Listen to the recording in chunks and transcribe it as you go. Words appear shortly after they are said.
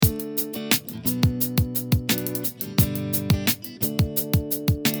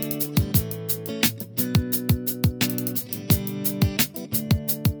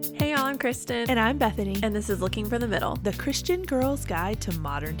Kristen. And I'm Bethany. And this is Looking for the Middle, the Christian Girl's Guide to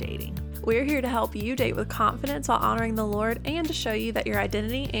Modern Dating. We're here to help you date with confidence while honoring the Lord and to show you that your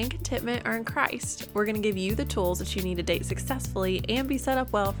identity and contentment are in Christ. We're going to give you the tools that you need to date successfully and be set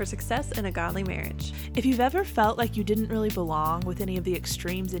up well for success in a godly marriage. If you've ever felt like you didn't really belong with any of the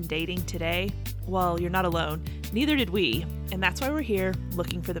extremes in dating today, well, you're not alone. Neither did we. And that's why we're here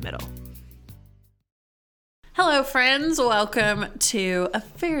looking for the middle. Hello, friends. Welcome to a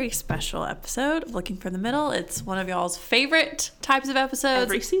very special episode of Looking for the Middle. It's one of y'all's favorite types of episodes.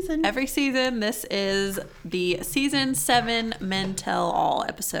 Every season. This is the Season 7 Men Tell All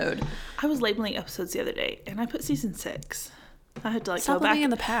episode. I was labeling episodes the other day, and I put Season 6. I had to Stop go back in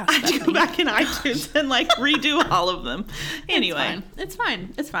the past. I had to go back in iTunes and redo all of them. Anyway, it's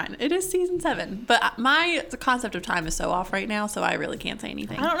fine. It is Season 7, but my concept of time is so off right now, so I really can't say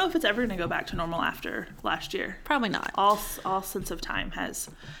anything. I don't know if it's ever going to go back to normal after last year. Probably not. All sense of time has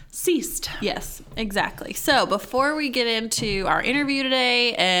ceased. Yes, exactly. So before we get into our interview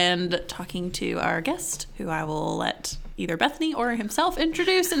today and talking to our guest, who I will let either Bethany or himself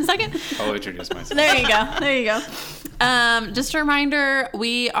introduce in a second. I'll introduce myself. There you go. Just a reminder,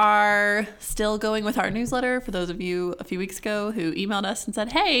 we are still going with our newsletter. For those of you a few weeks ago who emailed us and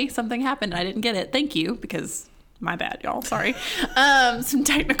said, hey, something happened and I didn't get it. Thank you, because my bad, y'all. Sorry. Some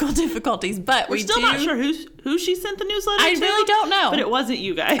technical difficulties, but we're still not sure who she sent the newsletter to. I really don't know. But it wasn't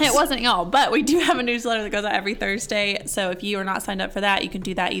you guys. It wasn't y'all, but we do have a newsletter that goes out every Thursday. So if you are not signed up for that, you can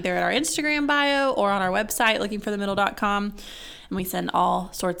do that either at our Instagram bio or on our website, lookingforthemiddle.com. And we send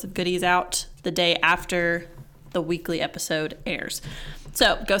all sorts of goodies out the day after the weekly episode airs.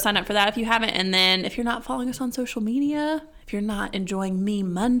 So go sign up for that if you haven't. And then if you're not following us on social media, if you're not enjoying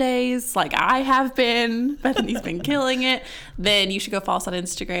Meme Mondays like I have been, Bethany's been killing it, then you should go follow us on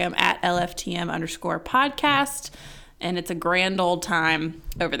Instagram at LFTM_podcast. And it's a grand old time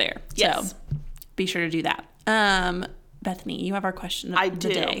over there. Yes. So be sure to do that. Bethany, you have our question of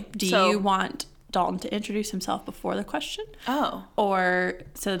the day. Do you want Dalton to introduce himself before the question? Oh. Or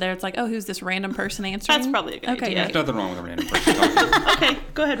so there's who's this random person answering? That's probably a good idea. There's nothing wrong with a random person talking. Okay,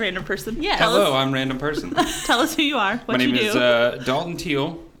 go ahead, random person. Yeah. Hello, I'm Random Person. Tell us who you are, what My you name do. is Dalton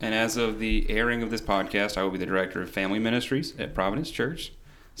Teal, and as of the airing of this podcast, I will be the Director of Family Ministries at Providence Church.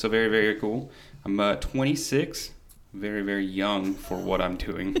 So very, very cool. I'm 26, very, very young for what I'm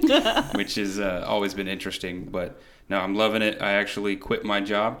doing, which has always been interesting, but no, I'm loving it. I actually quit my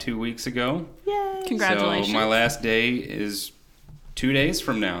job 2 weeks ago. Yay! Congratulations. So my last day is 2 days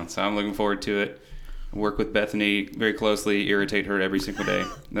from now, so I'm looking forward to it. I work with Bethany very closely, irritate her every single day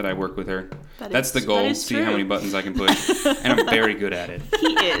that I work with her. That's the goal, see how many buttons I can push, and I'm very good at it. He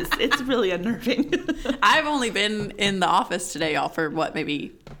is. It's really unnerving. I've only been in the office today, y'all, for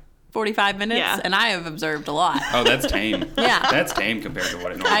maybe 45 minutes, and I have observed a lot. Oh, that's tame. Yeah. That's tame compared to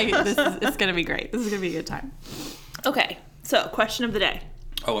what it normally is. It's going to be great. This is going to be a good time. Okay, so question of the day.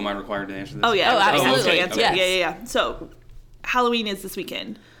 Oh, am I required to answer this? Oh, yeah. Oh, absolutely. Answer. Yes. Yeah. So, Halloween is this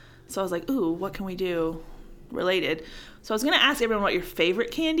weekend. So I was like, ooh, what can we do related? So I was going to ask everyone what your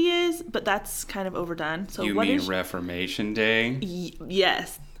favorite candy is, but that's kind of overdone. So you mean Reformation Day?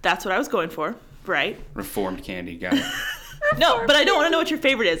 Yes, that's what I was going for, right? Reformed candy, got it. No, but I don't want to know what your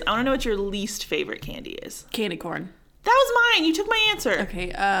favorite is. I want to know what your least favorite candy is. Candy corn. That was mine. You took my answer.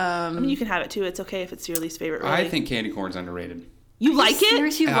 Okay. I mean, you can have it too. It's okay if it's your least favorite. Really. I think candy corn's underrated. You like it?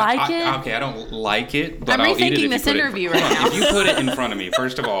 Seriously, you like it? Okay, I don't like it, but I'm I'll eat it rethinking if this you put interview it right now. If you put it in front of me,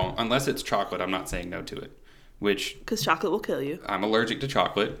 first of all, unless it's chocolate, I'm not saying no to it. Because chocolate will kill you. I'm allergic to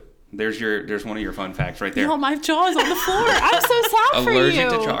chocolate. There's one of your fun facts right there. Oh, my jaw's on the floor. I'm so sad for you. Allergic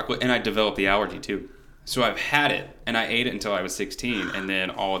to chocolate, and I developed the allergy too. So I've had it, and I ate it until I was 16, and then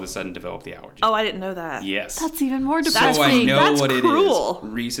all of a sudden developed the allergy. Oh, I didn't know that. Yes. That's even more depressing. So I know That's what cruel. it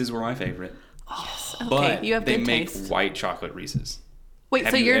is. Reese's were my favorite. Yes. Okay, But you have they good make taste. white chocolate Reese's. Wait,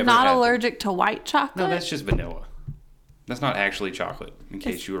 Have so you you're ever not had them? allergic to white chocolate? No, that's just vanilla. That's not actually chocolate, in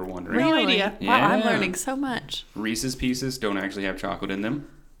case you were wondering. No Really? idea. Wow, I'm Yeah. learning so much. Reese's Pieces don't actually have chocolate in them.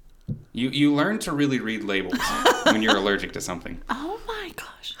 You learn to really read labels when you're allergic to something. Oh my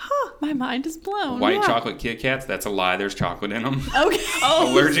gosh. My mind is blown. White chocolate Kit Kats, that's a lie. There's chocolate in them. Okay.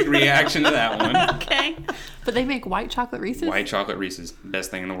 Allergic reaction to that one. Okay. But they make white chocolate Reese's? White chocolate Reese's, best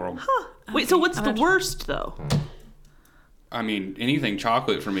thing in the world. Wait, so what's the worst, though? I mean, anything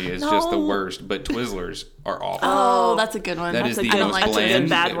chocolate for me is just the worst, but Twizzlers are awful. Oh, that's a good one. That that's is a the good most one. bland.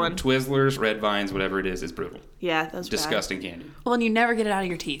 bad one. Twizzlers, Red Vines, whatever it is brutal. Yeah, that's Disgusting candy. Well, and you never get it out of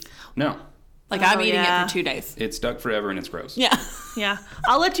your teeth. No, Like, Oh, I'm eating yeah. it for 2 days. it's stuck forever and it's gross. Yeah. Yeah.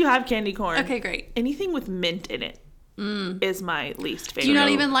 I'll let you have candy corn. Okay, great. Anything with mint in it. is my least favorite. Do you not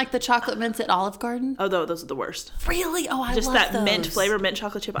No. even like the chocolate mints at Olive Garden? Oh, those are the worst. Really? Oh, I Just love that those. mint flavor, mint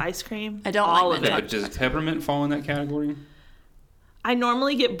chocolate chip ice cream. I don't all like of mint it. But does peppermint fall in that category? I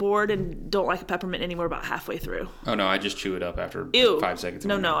normally get bored and don't like a peppermint anymore about halfway through. Oh no, I just chew it up after Ew. 5 seconds.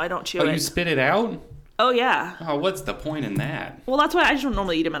 No, I don't chew Oh, it. you spit it out? Oh, yeah. Oh, what's the point in that? Well, that's why I just don't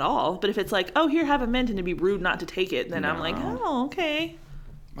normally eat them at all. But if it's like, oh, here, have a mint, and it'd be rude not to take it, then I'm like, No. oh, okay.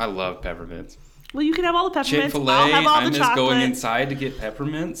 I love peppermints. Well, you can have all the peppermints. Chick-fil-A, I'll have all I the miss chocolate. going inside to get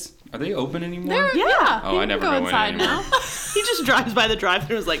peppermints. Are they open anymore? Yeah. Oh, you I can never go go in inside anymore. now. He just drives by the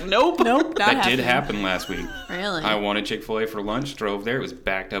drive-thru and is like, nope. Nope. That did happen last week. Really? I wanted Chick-fil-A for lunch, drove there. It was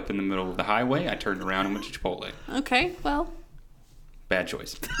backed up in the middle of the highway. I turned around and went to Chipotle. Okay, well, Bad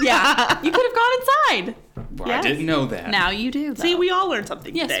choice. yeah. You could have gone inside. Well, Yes. I didn't know that. Now you do, though. See, we all learned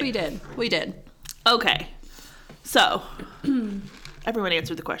something Yes, today. we did. We did. Okay. So, everyone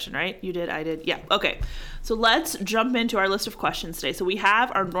answered the question, right? You did, I did. Yeah. Okay. So let's jump into our list of questions today. So we have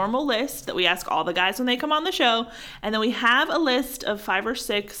our normal list that we ask all the guys when they come on the show. And then we have a list of 5 or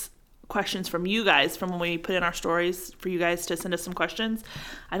 6 questions from you guys from when we put in our stories for you guys to send us some questions.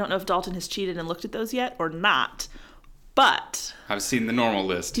 I don't know if Dalton has cheated and looked at those yet or not. But I've seen the normal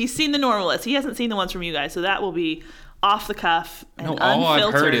list. he's seen the normal list. He hasn't seen the ones from you guys. So that will be off the cuff and No, all I've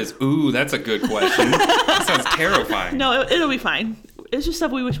unfiltered. heard is, ooh, that's a good question. That sounds terrifying. No, it'll be fine. It's just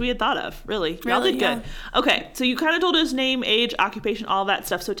stuff we wish we had thought of, really. Y'all Really? did good. Okay, so you kind of told us name, age, occupation, all that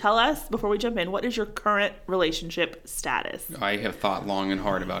stuff. So tell us, before we jump in, what is your current relationship status? I have thought long and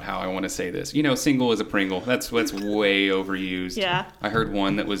hard about how I want to say this. You know, single is a Pringle. That's way overused. Yeah. I heard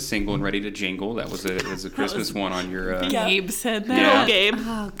one that was single and ready to jingle. That was a Christmas one on your. Yeah. Gabe said that. Yeah. Oh, Gabe.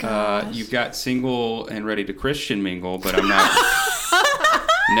 Oh, God. You've got single and ready to Christian mingle, but I'm not.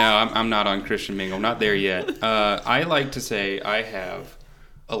 No, I'm not on Christian mingle. Not there yet. I like to say I have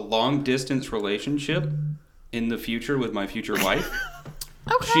a long distance relationship in the future with my future wife.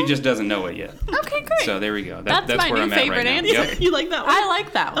 Okay. She just doesn't know it yet. Okay, great. So there we go. That's my where new I'm at favorite right now. answer. Yep. You like that one? I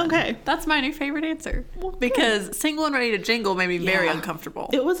like that one. Okay. That's my new favorite answer. Because single and ready to jingle made me very Yeah. uncomfortable.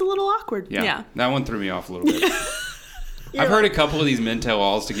 It was a little awkward. Yeah. Yeah. That one threw me off a little bit. I've heard a couple of these men tell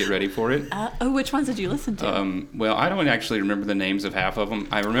alls to get ready for it. Which ones did you listen to? Well, I don't actually remember the names of half of them.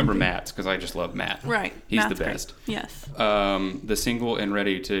 I remember Matt's because I just love Matt. Right. He's Matt's the great. best. Yes. The single and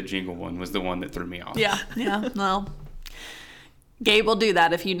ready to jingle one was the one that threw me off. Yeah. Yeah. Well, Gabe will do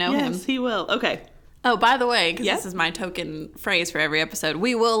that if you know him. Yes, he will. Okay. Oh, by the way, because Yeah. this is my token phrase for every episode,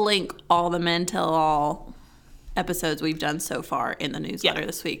 we will link all the Men Tell All episodes we've done so far in the newsletter Yeah.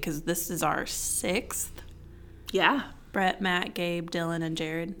 this week because this is our 6th. Yeah. Brett, Matt, Gabe, Dylan, and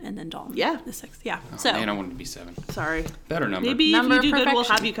Jared, and then Dalton. Yeah. The 6th. Yeah. Oh, So, man, I wanted to be 7. Sorry. Better number. Maybe Number if you of do good, we'll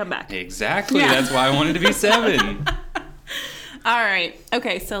perfection. have you come back. Exactly. Yeah. That's why I wanted to be 7. all right.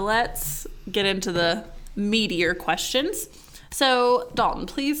 Okay, so let's get into the meatier questions. So, Dalton,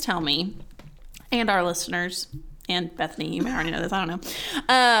 please tell me, and our listeners, and Bethany, you may already know this, I don't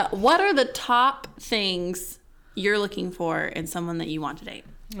know. What are the top things you're looking for in someone that you want to date?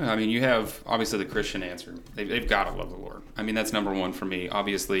 I mean, you have obviously the Christian answer. They've got to love the Lord. I mean, that's number one for me.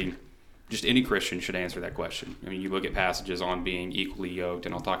 Obviously, just any Christian should answer that question. I mean, you look at passages on being equally yoked,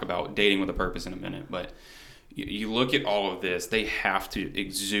 and I'll talk about dating with a purpose in a minute, but you look at all of this, they have to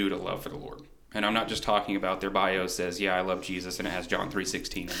exude a love for the Lord. And I'm not just talking about their bio says, yeah, I love Jesus, and it has John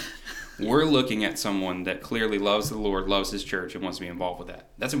 3:16 in it. We're looking at someone that clearly loves the Lord, loves his church, and wants to be involved with that.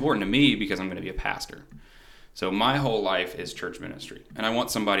 That's important to me because I'm going to be a pastor. So my whole life is church ministry. And I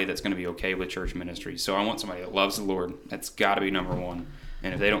want somebody that's going to be okay with church ministry. So I want somebody that loves the Lord. That's got to be number one.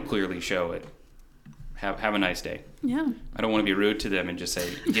 And if they don't clearly show it, have a nice day. Yeah. I don't want to be rude to them and just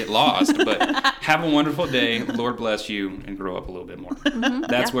say, get lost, but have a wonderful day. Lord bless you, and grow up a little bit more.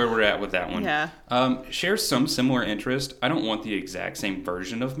 That's where we're at with that one. Yeah. Share some similar interest. I don't want the exact same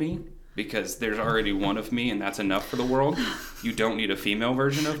version of me because there's already one of me, and that's enough for the world. You don't need a female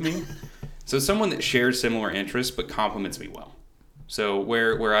version of me. So someone that shares similar interests but compliments me well. So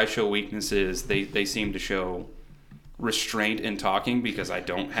where I show weaknesses, they seem to show restraint in talking because I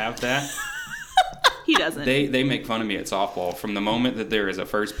don't have that. He doesn't. They make fun of me at softball. From the moment that there is a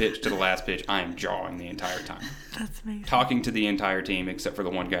first pitch to the last pitch, I am jawing the entire time. That's amazing. Talking to the entire team except for the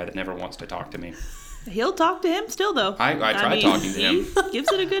one guy that never wants to talk to me. He'll talk to him still, though. I try talking to him. He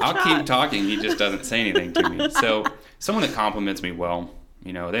gives it a good I'll shot. keep talking. He just doesn't say anything to me. So someone that compliments me well,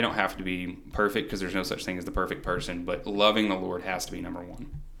 you know, they don't have to be perfect because there's no such thing as the perfect person, but loving the Lord has to be number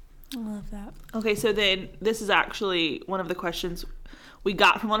one. I love that. Okay, so then this is actually one of the questions we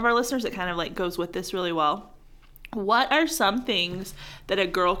got from one of our listeners that kind of like goes with this really well. What are some things that a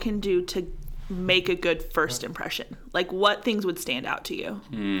girl can do to make a good first impression? Like what things would stand out to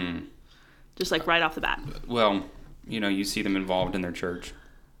you? Just like right off the bat. Well, you see them involved in their church.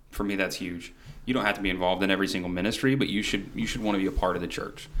 For me, that's huge. You don't have to be involved in every single ministry, but you should want to be a part of the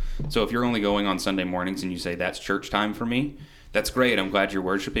church. So if you're only going on Sunday mornings and you say, that's church time for me, that's great. I'm glad you're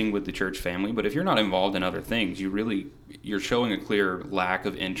worshiping with the church family. But if you're not involved in other things, you're showing a clear lack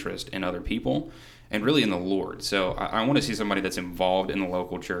of interest in other people and really in the Lord. So I want to see somebody that's involved in the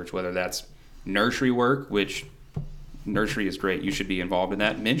local church, whether that's nursery work, which nursery is great. You should be involved in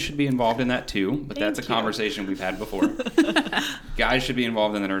that. Men should be involved in that too, but that's a conversation we've had before. Guys should be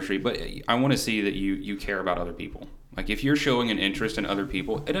involved in the nursery, but I want to see that you care about other people. Like if you're showing an interest in other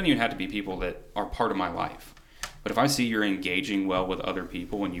people, it doesn't even have to be people that are part of my life. But if I see you're engaging well with other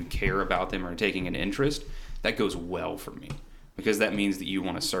people and you care about them or taking an interest, that goes well for me because that means that you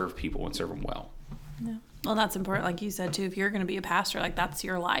want to serve people and serve them well. Yeah. Well, that's important. Like you said, too, if you're going to be a pastor, like that's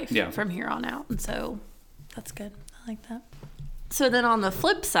your life from here on out. And so that's good. I like that. So then on the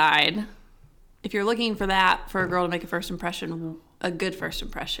flip side, if you're looking for that for a girl to make a first impression, a good first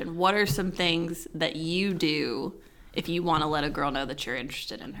impression, what are some things that you do if you want to let a girl know that you're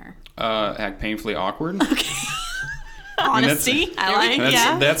interested in her? Act painfully awkward. Okay. Honesty. I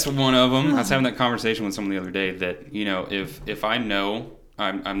like. That's one of them. I was having that conversation with someone the other day that, if I know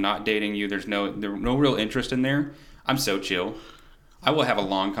I'm not dating you, there's no real interest in there, I'm so chill. I will have a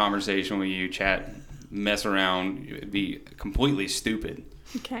long conversation with you, chat, mess around, be completely stupid.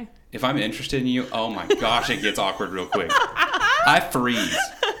 Okay. If I'm interested in you, oh my gosh, it gets awkward real quick. I freeze.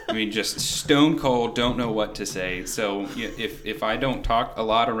 I mean, just stone cold, don't know what to say. So if I don't talk a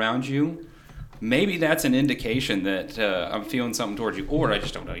lot around you, maybe that's an indication that I'm feeling something towards you, or I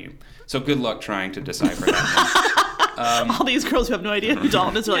just don't know you. So good luck trying to decipher that. All these girls who have no idea who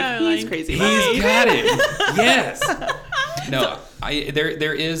Dalton is are like, he's crazy. He's got it. Yes. No,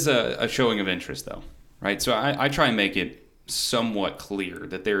 there is a showing of interest, though, right? So I try and make it somewhat clear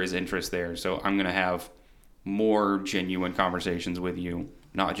that there is interest there. So I'm going to have more genuine conversations with you,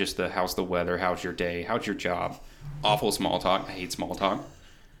 not just how's the weather, how's your day, how's your job. Awful small talk. I hate small talk.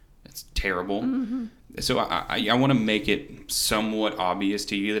 It's terrible. Mm-hmm. So I want to make it somewhat obvious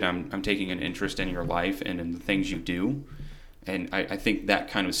to you that I'm taking an interest in your life and in the things you do. And I think that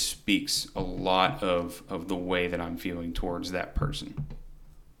kind of speaks a lot of the way that I'm feeling towards that person.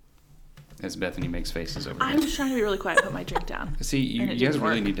 As Bethany makes faces over I here. was trying to be really quiet and put my drink down. See, you guys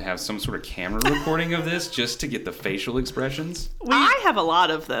really need to have some sort of camera recording of this just to get the facial expressions. I have a lot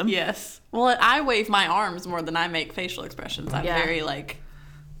of them. Yes. Well, I wave my arms more than I make facial expressions. I'm very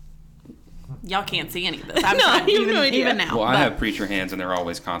y'all can't see any of this. I'm trying, even now. Well, I have preacher hands and they're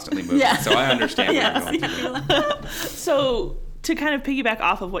always constantly moving, so I understand what you're going through. So to kind of piggyback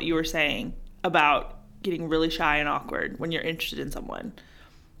off of what you were saying about getting really shy and awkward when you're interested in someone,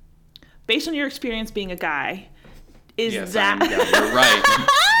 based on your experience being a guy, you're right.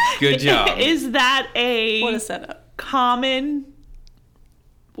 Good job. Is that what a setup? Common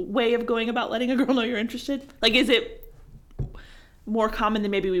way of going about letting a girl know you're interested? Like, is it more common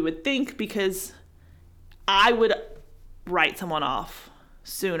than maybe we would think? Because I would write someone off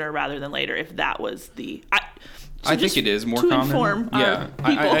sooner rather than later if that was the... I think it is more common.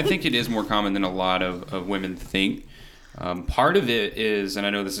 I think it is more common than a lot of women think. Part of it is, and I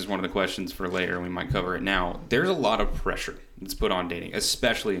know this is one of the questions for later, and we might cover it now, there's a lot of pressure that's put on dating,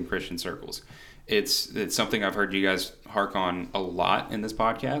 especially in Christian circles. It's something I've heard you guys hark on a lot in this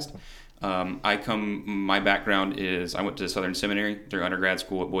podcast. My background is I went to Southern Seminary through undergrad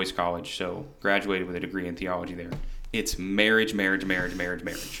school at Boyce College, so graduated with a degree in theology there. It's marriage.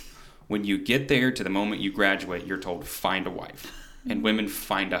 When you get there to the moment you graduate, you're told, find a wife. And women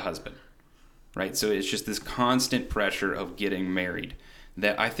find a husband. Right? So it's just this constant pressure of getting married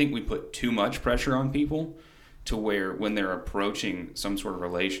that I think we put too much pressure on people to where when they're approaching some sort of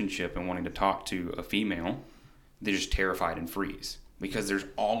relationship and wanting to talk to a female, they're just terrified and freeze because there's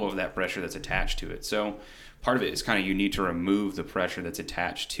all of that pressure that's attached to it. So part of it is kind of you need to remove the pressure that's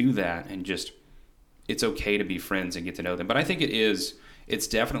attached to that and just it's okay to be friends and get to know them. But I think it's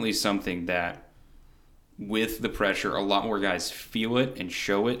definitely something that with the pressure, a lot more guys feel it and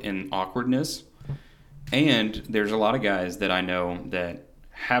show it in awkwardness. And there's a lot of guys that I know that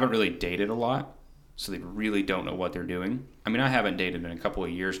haven't really dated a lot, so they really don't know what they're doing. I mean, I haven't dated in a couple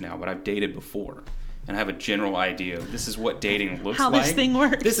of years now, but I've dated before. And I have a general idea of this is what dating looks like. How this thing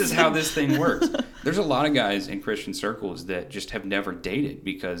works. This is how this thing works. There's a lot of guys in Christian circles that just have never dated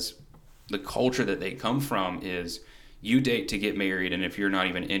because the culture that they come from is you date to get married, and if you're not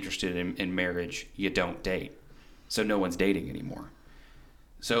even interested in marriage, you don't date. So no one's dating anymore.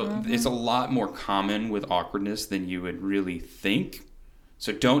 So it's a lot more common with awkwardness than you would really think.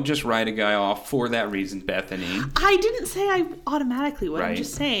 So don't just write a guy off for that reason, Bethany. I didn't say I automatically would. Right. I'm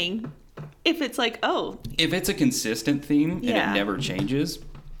just saying if it's like, oh. If it's a consistent theme and Yeah. it never changes.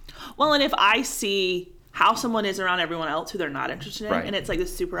 Well, and if I see how someone is around everyone else who they're not interested in, Right. and it's like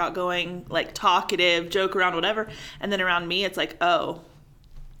this super outgoing, like talkative, joke around, whatever, and then around me, it's like, oh,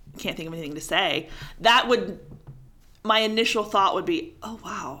 can't think of anything to say. That would, my initial thought would be, oh,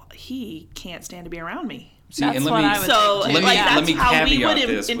 wow, he can't stand to be around me. See, That's and what I would So, think too. like, let that's me how we caveat would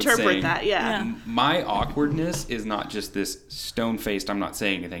this with interpret saying- that, yeah. Yeah. My awkwardness is not just this stone-faced, I'm not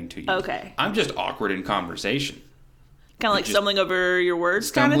saying anything to you. Okay. I'm just awkward in conversation. Kind of like Just stumbling over your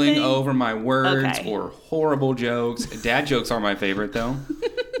words kind of Stumbling thing? over my words Okay. or horrible jokes. Dad jokes are my favorite, though,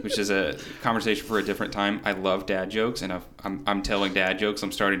 which is a conversation for a different time. I love dad jokes, and I'm telling dad jokes.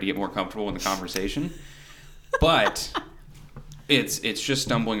 I'm starting to get more comfortable in the conversation. But it's just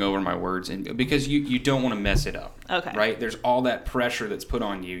stumbling over my words, and because you don't want to mess it up. Okay. Right? There's all that pressure that's put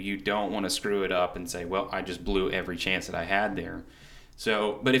on you. You don't want to screw it up and say, well, I just blew every chance that I had there.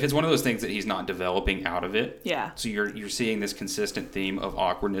 So, but if it's one of those things that he's not developing out of it, Yeah. so you're seeing this consistent theme of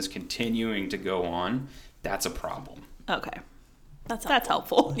awkwardness continuing to go on, that's a problem. Okay. That's That's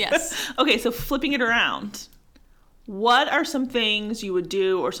helpful. Yes. Okay, so flipping it around, what are some things you would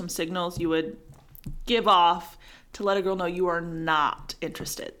do or some signals you would give off to let a girl know you are not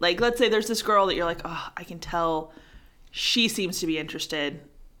interested? Like, let's say there's this girl that you're like, oh, I can tell she seems to be interested.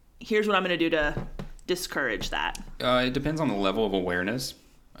 Here's what I'm going to do to discourage that. It depends on the level of awareness.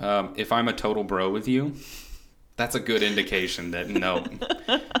 If I'm a total bro with you, that's a good indication that no,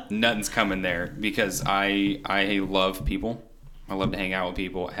 nothing's coming there, because I love people. I love to hang out with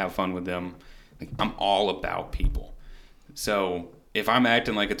people, have fun with them. Like, I'm all about people. So if I'm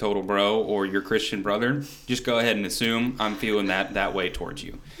acting like a total bro or your Christian brother, just go ahead and assume I'm feeling that way towards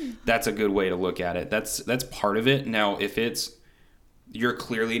you. That's a good way to look at it. That's part of it. Now, if it's you're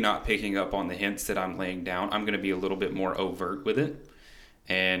clearly not picking up on the hints that I'm laying down, I'm going to be a little bit more overt with it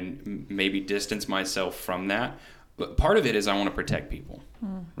and maybe distance myself from that. But part of it is I want to protect people,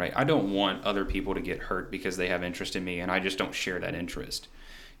 right? I don't want other people to get hurt because they have interest in me and I just don't share that interest.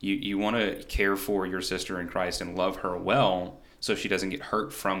 You want to care for your sister in Christ and love her well so she doesn't get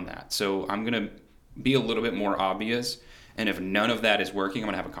hurt from that. So I'm going to be a little bit more obvious. And if none of that is working, I'm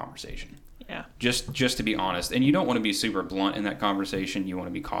going to have a conversation. Yeah. Just to be honest. And you don't want to be super blunt in that conversation. You want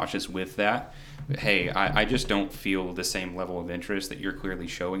to be cautious with that. But, hey, I just don't feel the same level of interest that you're clearly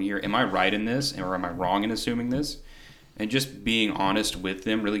showing here. Am I right in this, or am I wrong in assuming this? And just being honest with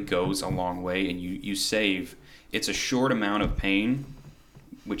them really goes a long way. And you save, it's a short amount of pain,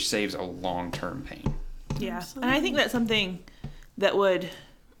 which saves a long-term pain. Yeah. Absolutely. And I think that's something that would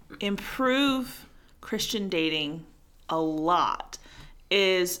improve Christian dating a lot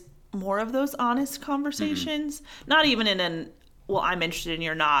is more of those honest conversations. Not even in an, well, I'm interested in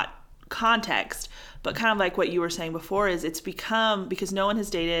you're not context, but kind of like what you were saying before is it's become, because no one has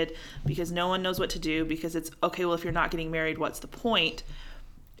dated, because no one knows what to do, because it's, okay, well, if you're not getting married, what's the point?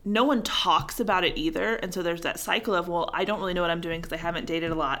 No one talks about it either. And so there's that cycle of, well, I don't really know what I'm doing because I haven't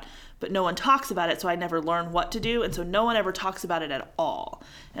dated a lot, but no one talks about it, so I never learn what to do. And so no one ever talks about it at all.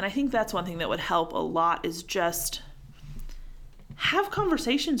 And I think that's one thing that would help a lot is just have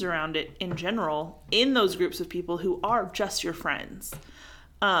conversations around it in general in those groups of people who are just your friends.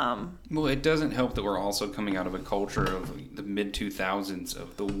 Well, it doesn't help that we're also coming out of a culture of the mid-2000s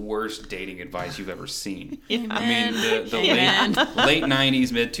of the worst dating advice you've ever seen. I mean, the Amen. late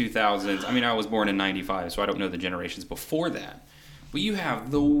 90s, mid-2000s. I mean, I was born in 95, so I don't know the generations before that. But you have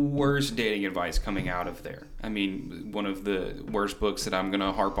the worst dating advice coming out of there. I mean, one of the worst books that I'm going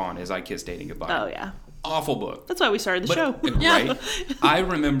to harp on is I Kissed Dating Goodbye. Oh, yeah. Awful book. That's why we started the show. Right? I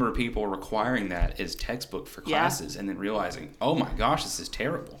remember people requiring that as textbook for Yeah. classes and then realizing, oh my gosh, this is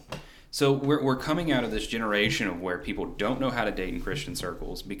terrible. So we're coming out of this generation of where people don't know how to date in Christian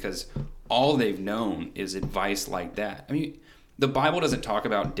circles because all they've known is advice like that. I mean, the Bible doesn't talk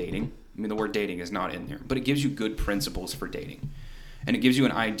about dating. I mean, the word dating is not in there, but it gives you good principles for dating. And it gives you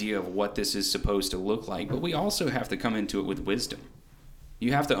an idea of what this is supposed to look like. But we also have to come into it with wisdom.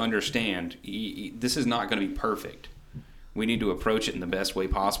 You have to understand this is not going to be perfect. We need to approach it in the best way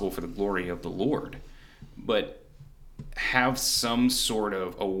possible for the glory of the Lord. But have some sort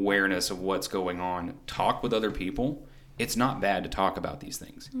of awareness of what's going on. Talk with other people. It's not bad to talk about these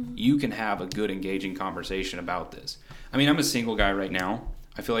things. Mm-hmm. You can have a good, engaging conversation about this. I mean, I'm a single guy right now.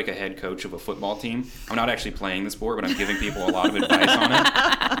 I feel like a head coach of a football team. I'm not actually playing the sport, but I'm giving people a lot of advice on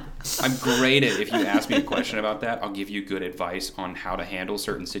it. I'm great at, if you ask me a question about that, I'll give you good advice on how to handle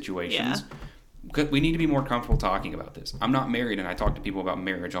certain situations. Yeah. We need to be more comfortable talking about this. I'm not married, and I talk to people about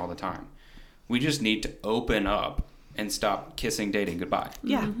marriage all the time. We just need to open up and stop kissing dating goodbye.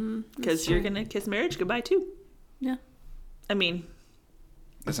 Yeah, because you're going to kiss marriage goodbye, too. Yeah. I mean,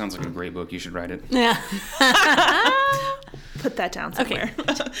 That sounds like a great book. You should write it. Yeah. Put that down somewhere.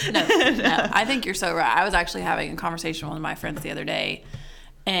 Okay. No, I think you're so right. I was actually having a conversation with one of my friends the other day,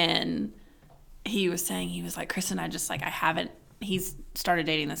 and he was saying, he was like, Kristen, he's started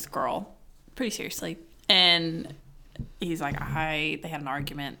dating this girl pretty seriously. And he's like, they had an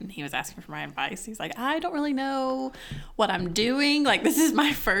argument, and he was asking for my advice. He's like, I don't really know what I'm doing. Like, this is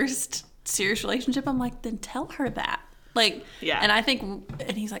my first serious relationship. I'm like, then tell her that. Like, yeah. And I think,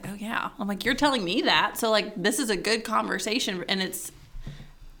 and he's like, oh yeah. I'm like, you're telling me that. So like, this is a good conversation. And if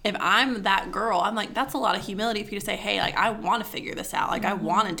I'm that girl, I'm like, that's a lot of humility for you to say, hey, like, I want to figure this out. Like, I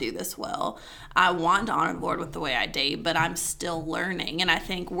want to do this well. I want to honor the Lord with the way I date, but I'm still learning. And I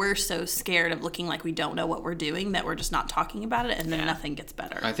think we're so scared of looking like we don't know what we're doing that we're just not talking about it, and then nothing gets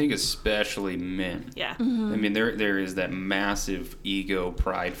better. I think especially men. Yeah. Mm-hmm. I mean, there is that massive ego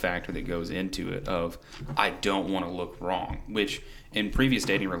pride factor that goes into it of, I don't want to look wrong, which in previous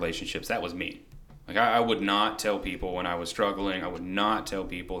dating relationships, that was me. Like, I would not tell people when I was struggling. I would not tell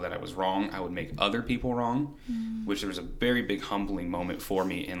people that I was wrong. I would make other people wrong, which there was a very big humbling moment for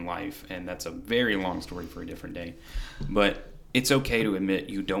me in life. And that's a very long story for a different day. But it's okay to admit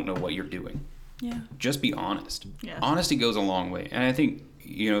you don't know what you're doing. Yeah. Just be honest. Yeah. Honesty goes a long way. And I think,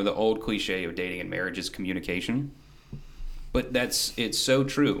 the old cliche of dating and marriage is communication. But it's so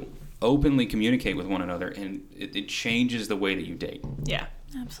true. Openly communicate with one another, and it changes the way that you date. Yeah.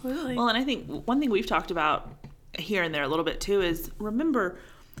 Absolutely. Well, and I think one thing we've talked about here and there a little bit too is, remember,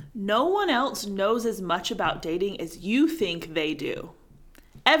 no one else knows as much about dating as you think they do.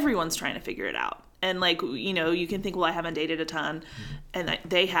 Everyone's trying to figure it out. And like, you can think, well, I haven't dated a ton, and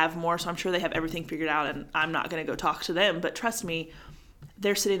they have more, so I'm sure they have everything figured out, and I'm not going to go talk to them. But trust me,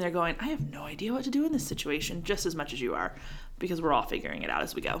 they're sitting there going, I have no idea what to do in this situation, just as much as you are, because we're all figuring it out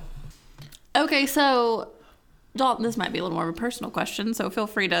as we go. Okay, so Dalton, this might be a little more of a personal question, so feel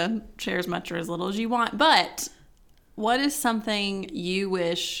free to share as much or as little as you want. But what is something you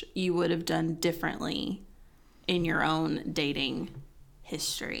wish you would have done differently in your own dating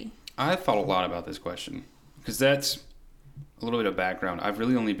history? I thought a lot about this question because that's a little bit of background. I've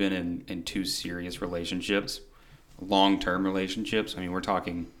really only been in 2 serious relationships, long-term relationships. I mean, we're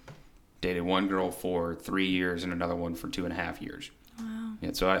talking dated one girl for 3 years and another one for 2.5 years. Wow.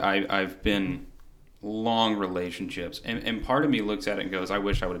 Yeah, so I've been long relationships, and part of me looks at it and goes, I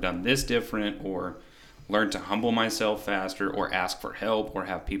wish I would have done this different, or learned to humble myself faster, or ask for help, or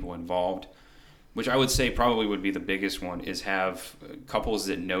have people involved, which I would say probably would be the biggest one, is have couples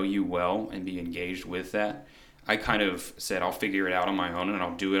that know you well and be engaged with that. I kind of said, I'll figure it out on my own, and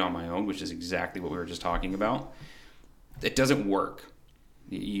I'll do it on my own, which is exactly what we were just talking about. It doesn't work.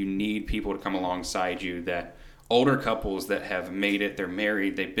 You need people to come alongside you, that older couples that have made it, they're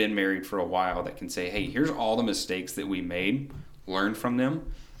married, they've been married for a while, that can say, hey, here's all the mistakes that we made, learn from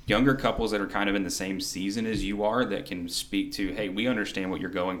them. Younger couples that are kind of in the same season as you are, that can speak to, hey, we understand what you're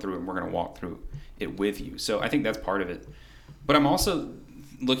going through, and we're going to walk through it with you. So I think that's part of it. But I'm also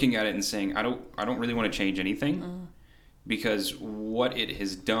looking at it and saying, I don't really want to change anything, because what it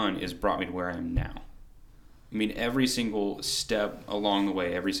has done is brought me to where I am now. I mean, every single step along the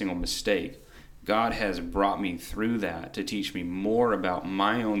way, every single mistake, God has brought me through that to teach me more about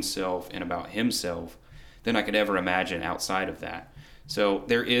my own self and about himself than I could ever imagine outside of that. So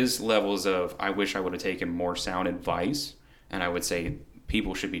there is levels of, I wish I would have taken more sound advice, and I would say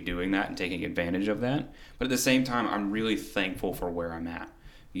people should be doing that and taking advantage of that. But at the same time, I'm really thankful for where I'm at.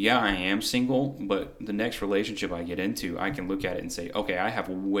 Yeah, I am single, but the next relationship I get into, I can look at it and say, okay, I have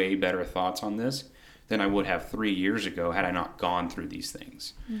way better thoughts on this than I would have 3 years ago had I not gone through these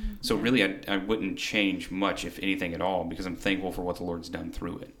things. Mm-hmm. So really, I wouldn't change much, if anything at all, because I'm thankful for what the Lord's done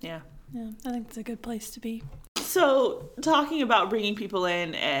through it. Yeah. Yeah, I think it's a good place to be. So talking about bringing people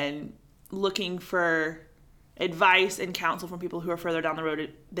in and looking for advice and counsel from people who are further down the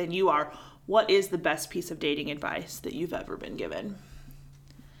road than you are, what is the best piece of dating advice that you've ever been given?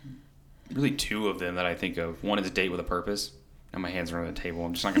 Really 2 of them that I think of. One is date with a purpose. And my hands are on the table.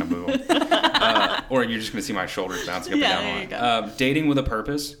 I'm just not going to move them. Or you're just going to see my shoulders bouncing up and down. There you go. Dating with a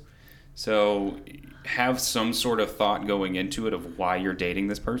purpose. So have some sort of thought going into it of why you're dating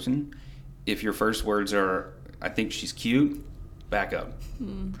this person. If your first words are, I think she's cute, back up.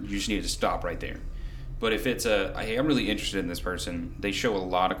 You just need to stop right there. But if it's hey, I'm really interested in this person, they show a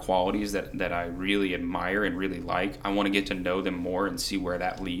lot of qualities that I really admire and really like. I want to get to know them more and see where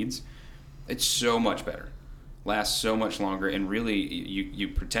that leads. It's so much better. Lasts so much longer, and really you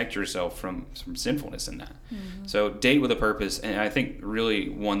protect yourself from sinfulness in that. Mm-hmm. So date with a purpose, and I think really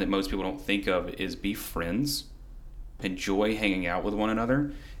one that most people don't think of is be friends enjoy hanging out with one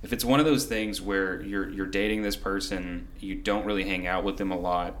another. If it's one of those things where you're dating this person, you don't really hang out with them a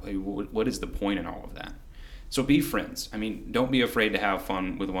lot, what is the point in all of that? So be friends. I mean, don't be afraid to have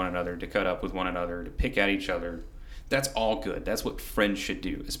fun with one another, to cut up with one another, to pick at each other. That's all good. That's what friends should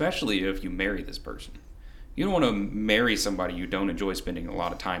do, especially if you marry this person. You don't want to marry somebody you don't enjoy spending a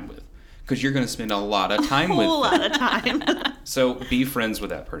lot of time with, because you're going to spend a lot of time with them. A whole lot of time. So be friends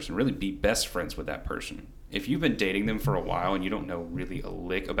with that person. Really be best friends with that person. If you've been dating them for a while and you don't know really a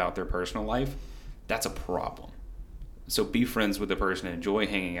lick about their personal life, that's a problem. So be friends with the person, enjoy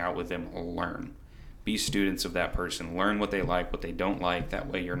hanging out with them, learn. Be students of that person. Learn what they like, what they don't like. That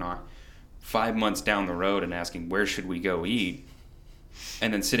way you're not 5 months down the road and asking, where should we go eat?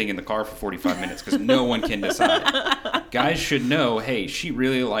 And then sitting in the car for 45 minutes because no one can decide. Guys should know, hey, she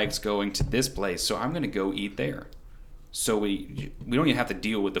really likes going to this place, so I'm going to go eat there. So we don't even have to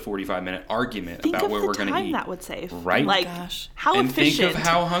deal with the 45-minute argument about where we're going to eat. Think of the time that would save. Right? Like, Gosh. how and efficient. think of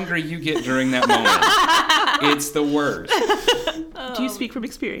how hungry you get during that moment. It's the worst. Do you speak from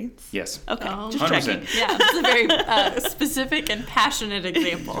experience? Yes. Okay, just 100%. checking. Yeah, it's a very specific and passionate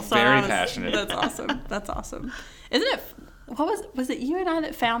example. So Very passionate. That's awesome. That's awesome. Isn't it? What was it? You and I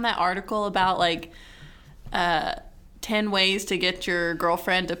that found that article about like 10 ways to get your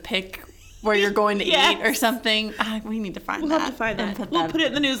girlfriend to pick where you're going to Yes. eat or something. We need to find We'll that. have to find and that. We'll put it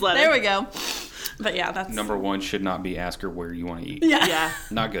in the newsletter. There we go. But yeah, that's Number one should not be ask her where you want to eat. Yeah. Yeah.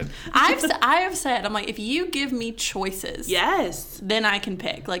 Not good. I have said, I'm like, if you give me choices, Yes. then I can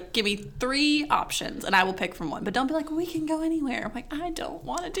pick. Like, give me 3 options and I will pick from one. But don't be like, we can go anywhere. I'm like, I don't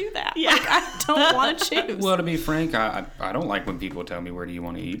want to do that. Yeah. Like, I don't want to choose. Well, to be frank, I don't like when people tell me where do you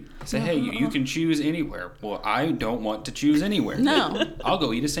want to eat. I say, hey, you can choose anywhere. Well, I don't want to choose anywhere. No. I'll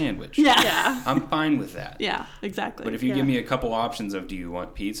go eat a sandwich. Yeah. I'm fine with that. Yeah, exactly. But if you Yeah. give me a couple options of do you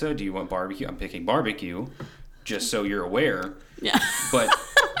want pizza, do you want barbecue, I'm picking barbecue, just so you're aware. yeah. But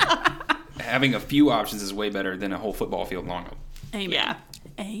having a few options is way better than a whole football field long of. Amen. Yeah.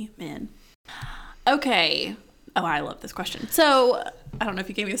 Amen. Okay. Oh, I love this question. So, I don't know if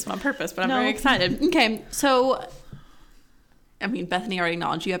you gave me this one on purpose, but I'm No. very excited. Okay. So, I mean, Bethany already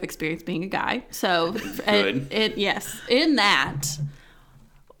acknowledged you have experience being a guy. So, Good. yes. In that,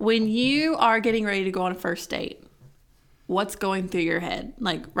 when you are getting ready to go on a first date, what's going through your head?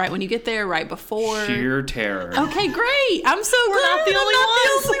 Like, right when you get there, right before? Sheer terror. Okay, great. I'm so We're not the only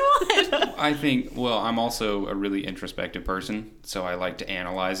ones. I think, well, I'm also a really introspective person, so I like to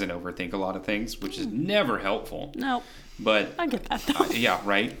analyze and overthink a lot of things, which is never helpful. No, But I get that though. yeah,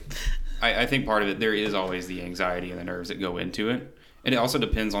 right. I think part of it, there is always the anxiety and the nerves that go into it. And it also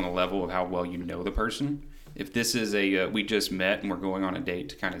depends on the level of how well you know the person. If this is we just met and we're going on a date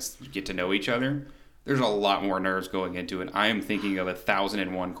to kind of get to know each other, there's a lot more nerves going into it. I am thinking of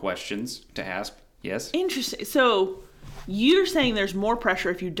 1,001 questions to ask. Yes? Interesting. So you're saying there's more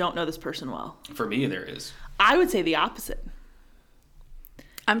pressure if you don't know this person well. For me, there is. I would say the opposite.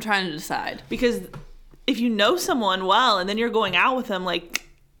 I'm trying to decide. Because if you know someone well and then you're going out with them, like,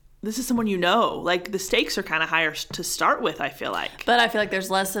 this is someone you know. Like, the stakes are kind of higher to start with, I feel like. But I feel like there's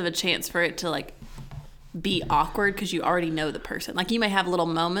less of a chance for it to like be awkward because you already know the person. Like, you may have little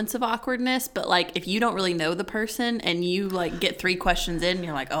moments of awkwardness, but like if you don't really know the person and you like get 3 questions in,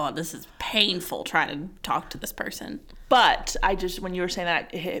 you're like, oh, this is painful trying to talk to this person. But when you were saying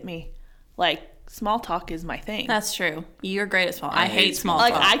that, it hit me. Like, small talk is my thing. That's true. You're great at small. I hate small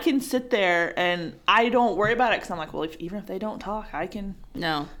like, talk. I can sit there and I don't worry about it because I'm like, well, even if they don't talk, I can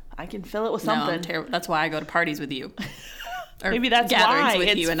fill it with No, something. I'm terrible. That's why I go to parties with you. Or Maybe that's gatherings why with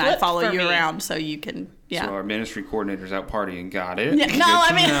it's you, and I flipped follow for you me. around so you can. Yeah. So our ministry coordinator's out partying. Got it. Yeah, Good no, I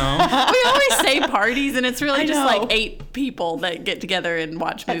to mean, know. we always say parties, and it's really I just know. like 8 people that get together and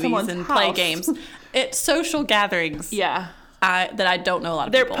watch At movies someone's and play house. games. It's social gatherings. Yeah. That I don't know a lot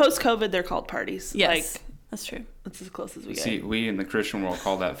of They're people. post-COVID, they're called parties. Yes, Like, that's true. that's as close as we get. See, we in the Christian world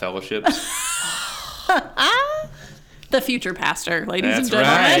call that fellowships. The future pastor, ladies That's and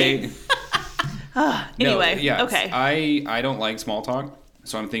gentlemen. right. Anyway, No, yes. okay. I don't like small talk,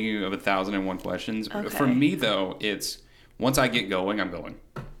 so I'm thinking of 1,001 questions. Okay. For me, though, it's once I get going, I'm going.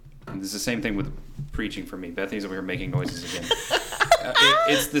 And it's the same thing with preaching for me. Bethany's over here making noises again.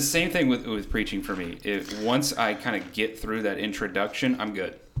 It's the same thing with preaching for me. Once I kind of get through that introduction, I'm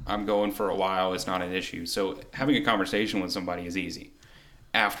good. I'm going for a while. It's not an issue. So having a conversation with somebody is easy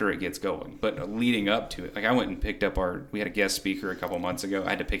after it gets going. But leading up to it, like I went and picked up we had a guest speaker a couple months ago. I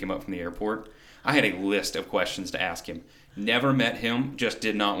had to pick him up from the airport. I had a list of questions to ask him. Never met him, just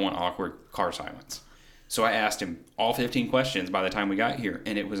did not want awkward car silence. So I asked him all 15 questions by the time we got here,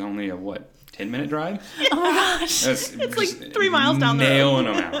 and it was only a 10-minute drive? Oh my gosh. It's like 3 miles down the road. Nailing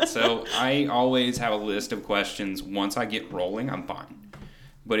them out. So I always have a list of questions. Once I get rolling, I'm fine.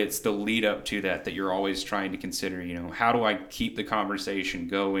 But it's the lead up to that you're always trying to consider, how do I keep the conversation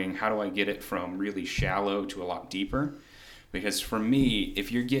going? How do I get it from really shallow to a lot deeper? Because for me,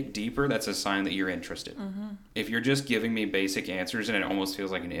 if you get deeper, that's a sign that you're interested. Mm-hmm. If you're just giving me basic answers and it almost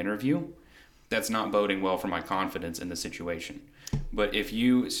feels like an interview, that's not boding well for my confidence in the situation. But if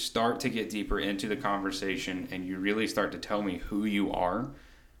you start to get deeper into the conversation and you really start to tell me who you are,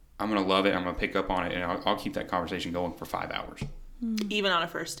 I'm going to love it. I'm going to pick up on it, and I'll keep that conversation going for 5 hours. Even on a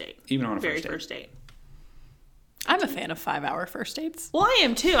first date. Even on a very first date. I'm a fan of 5-hour first dates. Well, I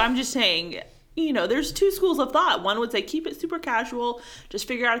am too. I'm just saying, there's 2 schools of thought. One would say keep it super casual. Just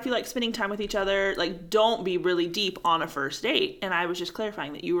figure out if you like spending time with each other. Like, don't be really deep on a first date. And I was just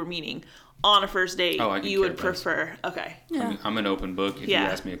clarifying that you were meaning on a first date, you would prefer. Okay. Yeah. I'm an open book. If you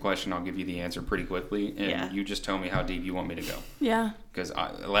ask me a question, I'll give you the answer pretty quickly. And you just tell me how deep you want me to go. Yeah. Because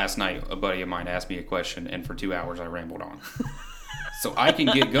last night, a buddy of mine asked me a question, and for 2 hours, I rambled on. So I can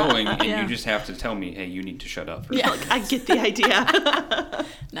get going, and you just have to tell me, hey, you need to shut up. Yeah, I get the idea.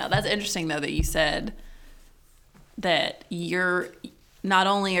 No, that's interesting, though, that you said that not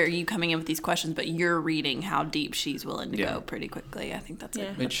only are you coming in with these questions, but you're reading how deep she's willing to go pretty quickly. I think that's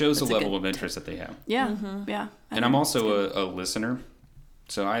it shows the level of interest that they have. Yeah, mm-hmm. Yeah. And I'm also a listener,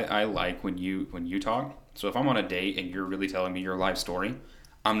 so I like when you talk. So if I'm on a date and you're really telling me your life story,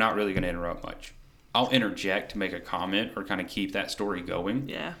 I'm not really going to interrupt much. I'll interject to make a comment or kind of keep that story going.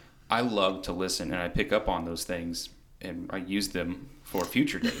 Yeah. I love to listen, and I pick up on those things, and I use them for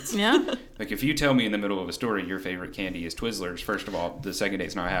future dates. Yeah. Like, if you tell me in the middle of a story your favorite candy is Twizzlers, first of all, the second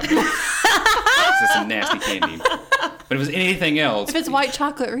date's not happening. That's some nasty candy. But if it was anything else... If it's white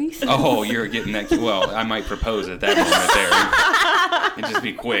chocolate Reese. Oh, you're getting that... Well, I might propose at that moment there. It'd just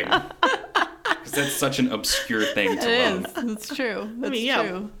be quick. Because that's such an obscure thing to love. It's true. That's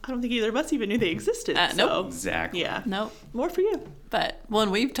true. I don't think either of us even knew they existed. Nope. Exactly. Yeah. Nope. More for you. But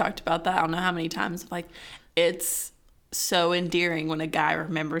when we've talked about that, I don't know how many times, like, it's so endearing when a guy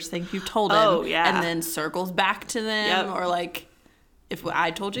remembers things you've told him. Oh, yeah. And then circles back to them. Or, like, if I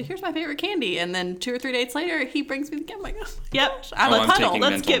told you, here's my favorite candy, and then 2 or 3 dates later, he brings me the candy. I'm like, oh my gosh. I'm huddle. taking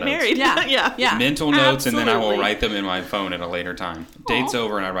Let's mental get notes. married. Yeah. Mental notes, Absolutely. and then I will write them in my phone at a later time. Date's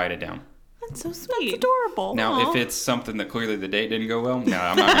over, and I write it down. That's so sweet. That's adorable. Now, if it's something that clearly the date didn't go well, no,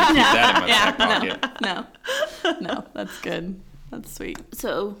 I'm not going to keep that in my back pocket. No, that's good. That's sweet.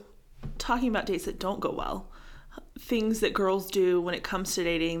 So, talking about dates that don't go well, things that girls do when it comes to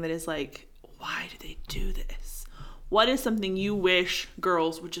dating that is like, why do they do this? What is something you wish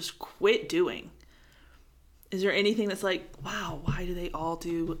girls would just quit doing? Is there anything that's like, wow, why do they all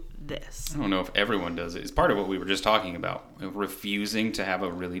do this? I don't know if everyone does it. It's part of what we were just talking about, refusing to have a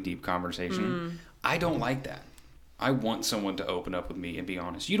really deep conversation. I don't like that. I want someone to open up with me and be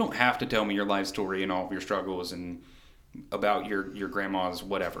honest. You don't have to tell me your life story and all of your struggles and about your grandma's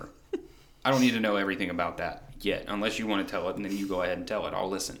whatever. I don't need to know everything about that yet, unless you want to tell it, and then you go ahead and tell it. I'll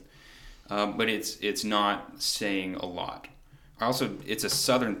listen. But it's not saying a lot. Also, it's a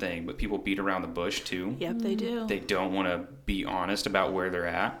Southern thing, but people beat around the bush too. Yep, they do. They don't want to be honest about where they're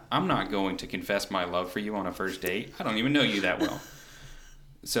at. I'm not going to confess my love for you on a first date. I don't even know you that well.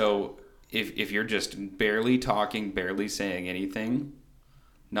 So if you're just barely talking, barely saying anything,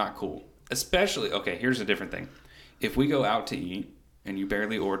 not cool. Especially, okay, here's a different thing. If we go out to eat and you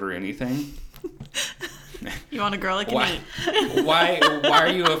barely order anything... You want a girl that can eat. Why are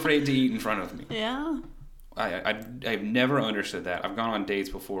you afraid to eat in front of me? Yeah. I've never understood that. I've gone on dates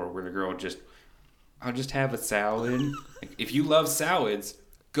before where the girl I'll just have a salad. Like, if you love salads,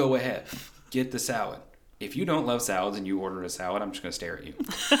 go ahead. Get the salad. If you don't love salads and you order a salad, I'm just going to stare at you.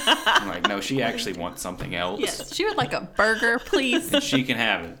 I'm like, no, she actually wants something else. Yes, she would like a burger, please. And she can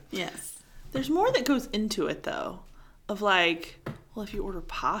have it. Yes. There's more that goes into it, though, of like... Well, if you order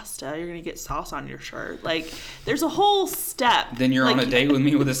pasta, you're going to get sauce on your shirt. Like, there's a whole step. Then you're like, on a date with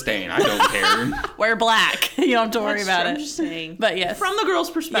me with a stain. I don't care. Wear black. You don't have to worry about I'm it. just saying. But yes. From the girl's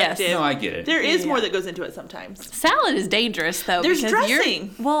perspective. No, I get it. There is more that goes into it sometimes. Salad is dangerous, though. There's because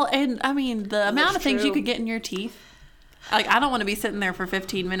dressing. Well, and I mean, the amount of things you true. could get in your teeth. Like, I don't want to be sitting there for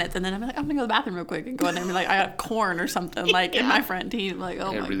 15 minutes and then I'm like, I'm going to go to the bathroom real quick and go in there and be like, I got corn or something, like, in my front teeth. Like, oh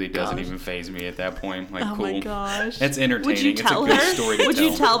my gosh. It really doesn't even faze me at that point. Like, Oh cool. my gosh. That's entertaining. Would you tell it's a good her? story to Would tell.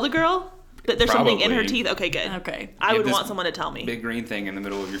 you tell the girl that there's something in her Probably. teeth? Okay, good. Okay. I would This want someone to tell me. Big green thing in the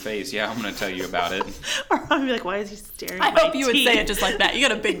middle of your face. Yeah, I'm going to tell you about it. Or I'd be like, why is he staring I at my hope you would teeth? say it just like that. You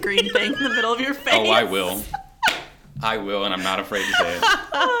got a big green thing in the middle of your face. Oh, I will. I will, and I'm not afraid to say it.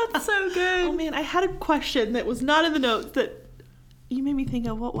 Oh, that's so good. Oh man, I had a question that was not in the notes that you made me think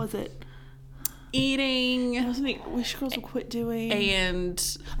of. What was it? Eating I was thinking, wish girls would quit doing.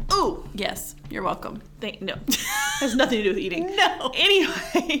 and Oh, yes, you're welcome. no, has nothing to do with eating. No.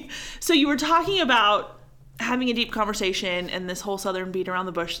 Anyway, so you were talking about having a deep conversation and this whole Southern beat around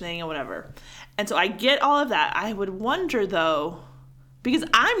the bush thing and whatever. And so I get all of that. I would wonder though, because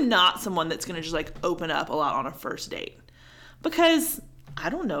I'm not someone that's going to just like open up a lot on a first date, because I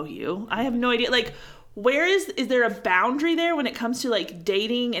don't know you. I have no idea. Like, where is there a boundary there when it comes to like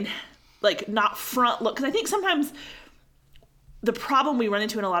dating and like not front look? Because I think sometimes the problem we run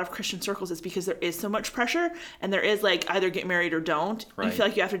into in a lot of Christian circles is because there is so much pressure, and there is like either get married or don't. Right. You feel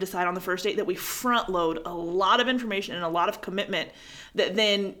like you have to decide on the first date, that we front load a lot of information and a lot of commitment, that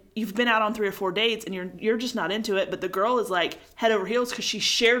then you've been out on 3 or 4 dates and you're just not into it, but the girl is like head over heels because she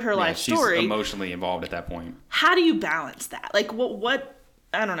shared her life she's story. emotionally involved at that point. How do you balance that? Like what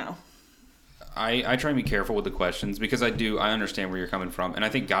I don't know. I try and be careful with the questions, because I understand where you're coming from, and I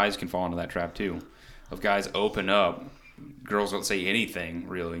think guys can fall into that trap too. Of guys open up, girls don't say anything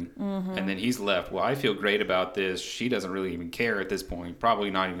really, and then he's left. Well, I feel great about this. She doesn't really even care at this point.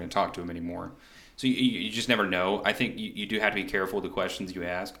 Probably not even going to talk to him anymore. So you just never know. I think you do have to be careful with the questions you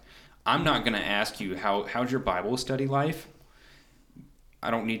ask. I'm not going to ask you how's your Bible study life.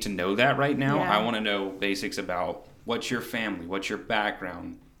 I don't need to know that right now. Yeah. I want to know basics about what's your family, what's your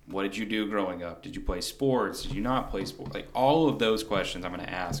background, what did you do growing up? Did you play sports? Did you not play sports? Like all of those questions I'm going to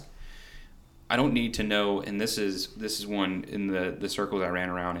ask. I don't need to know, and this is one in the circles I ran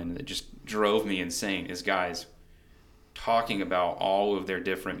around in that just drove me insane, is guys talking about all of their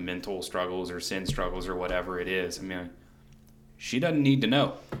different mental struggles or sin struggles or whatever it is. I mean, she doesn't need to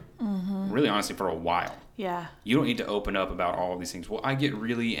know. Really, honestly, for a while. Yeah. You don't need to open up about all of these things. Well, I get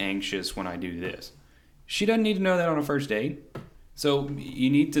really anxious when I do this. She doesn't need to know that on a first date. So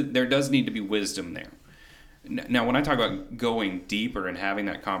there does need to be wisdom there. Now, when I talk about going deeper and having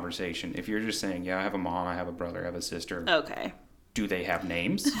that conversation, if you're just saying, yeah, I have a mom, I have a brother, I have a sister. Okay. Do they have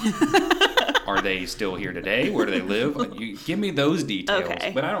names? Are they still here today? Where do they live? You give me those details.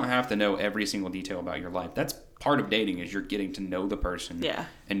 Okay. But I don't have to know every single detail about your life. That's part of dating, is you're getting to know the person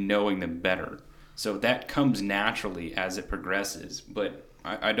and knowing them better. So that comes naturally as it progresses. But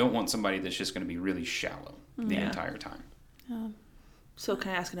I don't want somebody that's just going to be really shallow the entire time. So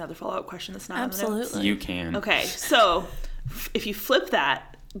can I ask another follow-up question that's not Absolutely. on the notes? You can. Okay, so if you flip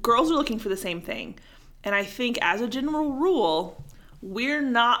that, girls are looking for the same thing. And I think as a general rule, we're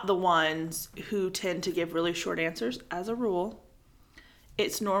not the ones who tend to give really short answers as a rule.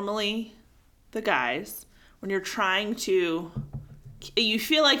 It's normally the guys. When you're trying to, you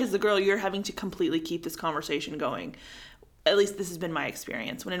feel like as the girl, you're having to completely keep this conversation going. At least this has been my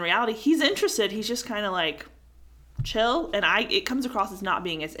experience. When in reality, he's interested. He's just kind of like chill, and it comes across as not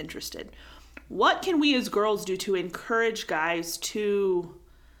being as interested. What can we as girls do to encourage guys to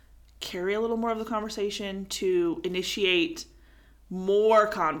carry a little more of the conversation, to initiate more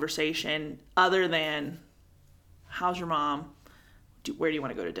conversation other than how's your mom? Where do you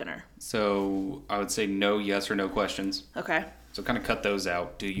want to go to dinner? So I would say no yes or no questions. Okay. So kind of cut those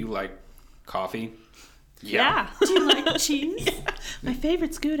out. Do you like coffee? Yeah. Do you like cheese? My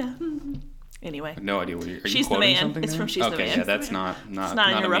favorite's Gouda. Anyway. No idea what you're. Are She's you quoting the Man. something It's there? from She's the Okay, Man. yeah, that's not It's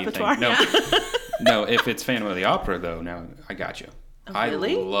not in a your me repertoire. thing. No, no. If it's Phantom of the Opera though, now I got you.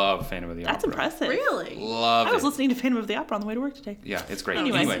 Really? I love Phantom of the That's Opera. impressive. Really? Love I was it. listening to Phantom of the Opera on the way to work today. Yeah, it's great.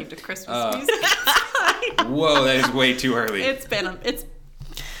 Anyway. Anyway, Listening to Christmas music. whoa, that is way too early.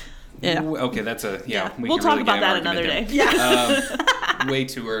 Yeah. Okay, that's a Yeah. We We'll can talk really get about an that another argument day. Yeah. way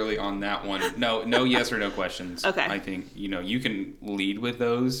too early on that one. No yes or no questions. Okay. I think you can lead with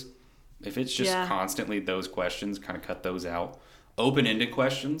those. If it's just Yeah. constantly those questions, kind of cut those out. Open-ended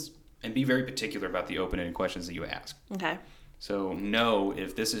questions, and be very particular about the open-ended questions that you ask. Okay. So no,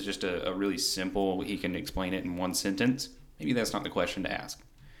 if this is just a really simple, he can explain it in one sentence, maybe that's not the question to ask.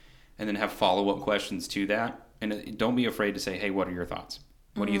 And then have follow-up questions to that. And don't be afraid to say, hey, what are your thoughts?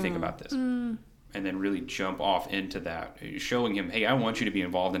 What do you think about this? And then really jump off into that, showing him, hey, I want you to be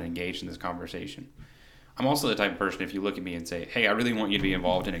involved and engaged in this conversation. I'm also the type of person, if you look at me and say, hey, I really want you to be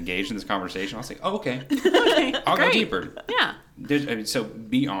involved and engaged in this conversation, I'll say, oh, okay. I'll go deeper. Yeah. So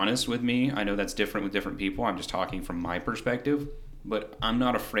be honest with me. I know that's different with different people. I'm just talking from my perspective. But I'm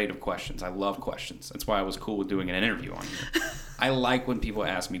not afraid of questions. I love questions. That's why I was cool with doing an interview on here. I like when people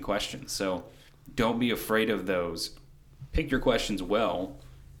ask me questions. So don't be afraid of those. Pick your questions well,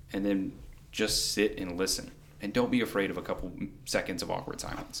 and then just sit and listen. And don't be afraid of a couple seconds of awkward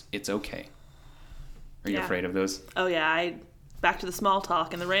silence. It's okay. Are you afraid of those? Oh, yeah. Back to the small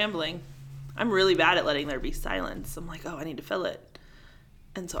talk and the rambling. I'm really bad at letting there be silence. I'm like, oh, I need to fill it.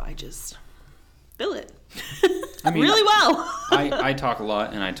 And so I just fill it. I mean, really well. I talk a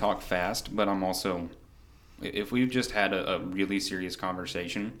lot and I talk fast, but I'm also, if we've just had a really serious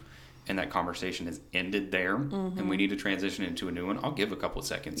conversation and that conversation has ended there and we need to transition into a new one, I'll give a couple of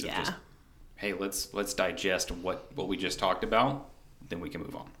seconds of just, hey, let's digest what we just talked about, then we can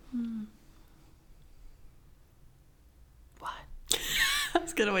move on. What? I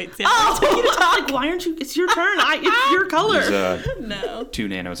was gonna wait. Like, why aren't you? It's your turn. It's your color. No. 2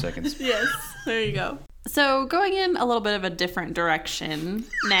 nanoseconds. Yes. There you go. So going in a little bit of a different direction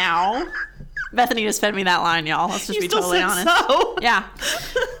now. Bethany just fed me that line, y'all. Let's just be totally honest. So. Yeah.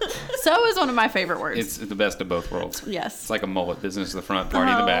 So is one of my favorite words. It's the best of both worlds. Yes. It's like a mullet. Business in the front,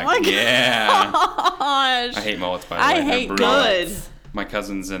 party in the back. my Yeah. gosh. I hate mullets, by the way. I They're hate brutal. mullets. My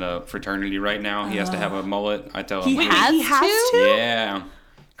cousin's in a fraternity right now. He has to have a mullet. I tell him. He has to? Yeah.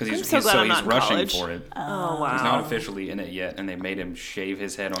 Because I'm he's so glad I'm not in rushing college. for it. Oh, wow. He's not officially in it yet, and they made him shave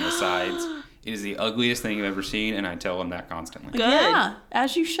his head on the sides. It is the ugliest thing I've ever seen, and I tell him that constantly. Good. Yeah,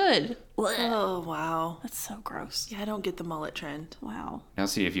 as you should. Oh, wow. That's so gross. Yeah, I don't get the mullet trend. Wow. Now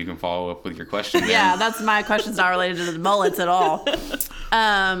see if you can follow up with your question. Yeah, that's my question's not related to the mullets at all.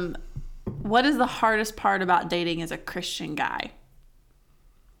 What is the hardest part about dating as a Christian guy?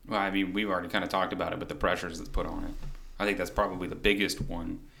 Well, I mean, we've already kind of talked about it, but the pressures that's put on it. I think that's probably the biggest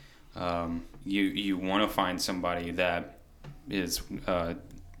one. You want to find somebody that is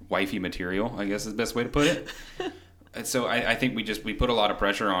wifey material, I guess is the best way to put it. And so I think we put a lot of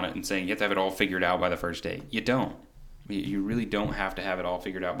pressure on it and saying you have to have it all figured out by the first date. You don't. You really don't have to have it all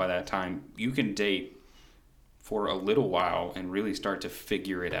figured out by that time. You can date for a little while and really start to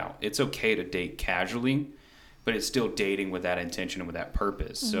figure it out. It's okay to date casually, but it's still dating with that intention and with that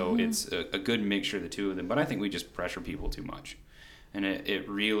purpose. So it's a good mixture of the two of them. But I think we just pressure people too much. And it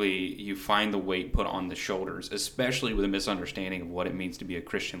really, you find the weight put on the shoulders, especially with a misunderstanding of what it means to be a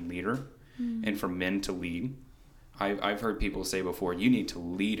Christian leader and for men to lead. I've heard people say before, you need to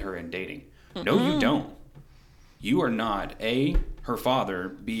lead her in dating. No, you don't. You are not A, her father,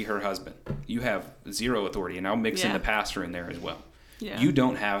 B, her husband. You have zero authority. And I'll mix in the pastor in there as well. Yeah. You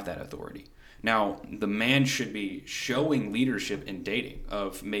don't have that authority. Now, the man should be showing leadership in dating,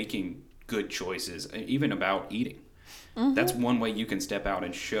 of making good choices, even about eating. That's one way you can step out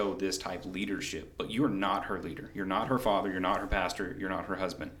and show this type of leadership. But you're not her leader. You're not her father. You're not her pastor. You're not her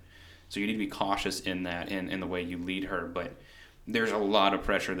husband. So you need to be cautious in that, in the way you lead her. But there's a lot of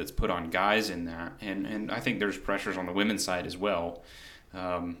pressure that's put on guys in that. And I think there's pressures on the women's side as well.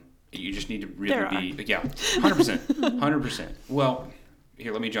 You just need to really be, 100%. 100%. Well,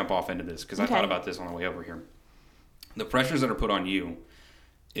 here, let me jump off into this because I thought about this on the way over here. The pressures that are put on you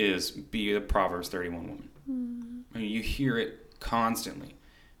is be a Proverbs 31 woman. I mean, you hear it constantly.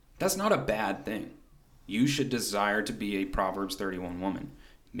 That's not a bad thing. You should desire to be a Proverbs 31 woman.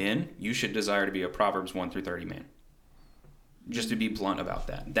 Men, you should desire to be a Proverbs 1 through 30 man. Just to be blunt about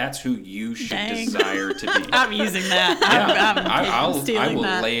that. That's who you should desire to be. I'm using that. I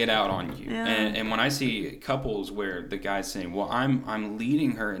will lay it out on you. Yeah. And when I see couples where the guy's saying, well, I'm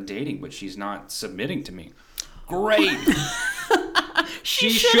leading her in dating, but she's not submitting to me. Great. She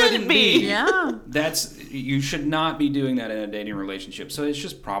shouldn't be. Yeah. You should not be doing that in a dating relationship. So it's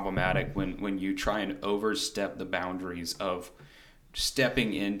just problematic when you try and overstep the boundaries of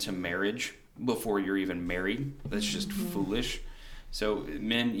stepping into marriage before you're even married. That's just foolish. So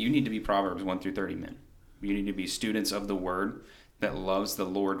men, you need to be Proverbs 1 through 30 men. You need to be students of the word that loves the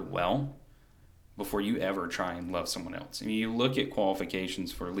Lord well before you ever try and love someone else. I mean, you look at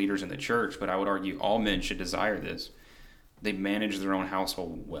qualifications for leaders in the church, but I would argue all men should desire this. They manage their own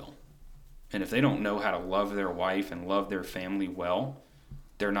household well. And if they don't know how to love their wife and love their family well,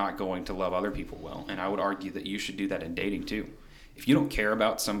 they're not going to love other people well. And I would argue that you should do that in dating too. If you don't care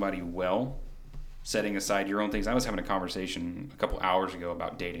about somebody well, setting aside your own things. I was having a conversation a couple hours ago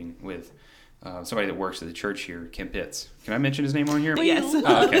about dating with somebody that works at the church here, Kim Pitts. Can I mention his name on here? Yes.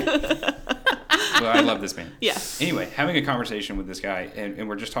 Oh, okay. Well, I love this man. Yes. Anyway, having a conversation with this guy, and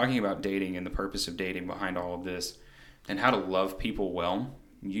we're just talking about dating and the purpose of dating behind all of this and how to love people well.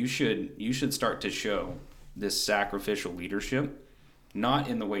 You should start to show this sacrificial leadership, not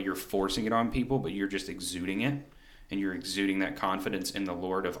in the way you're forcing it on people, but you're just exuding it. And you're exuding that confidence in the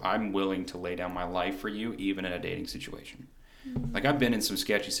Lord of, I'm willing to lay down my life for you, even in a dating situation. Mm-hmm. Like, I've been in some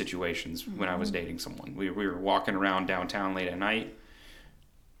sketchy situations when I was dating someone. We were walking around downtown late at night.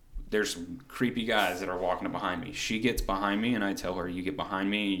 There's some creepy guys that are walking up behind me. She gets behind me, and I tell her, you get behind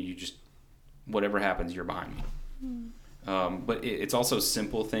me, and you just, whatever happens, you're behind me. Mm-hmm. But it's also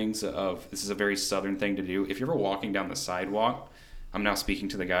simple things of, this is a very Southern thing to do. If you're ever walking down the sidewalk, I'm now speaking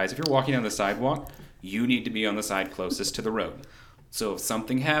to the guys. If you're walking down the sidewalk, you need to be on the side closest to the road. So if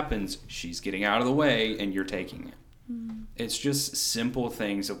something happens, she's getting out of the way and you're taking it. It's just simple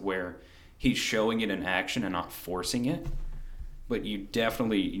things of where he's showing it in action and not forcing it. But you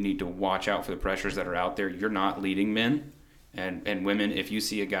definitely need to watch out for the pressures that are out there. You're not leading men and women. If you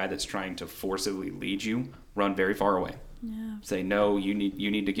see a guy that's trying to forcibly lead you, run very far away. Yeah. Say, no, you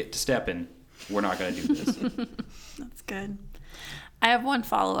need to get to stepping. We're not going to do this. That's good. I have one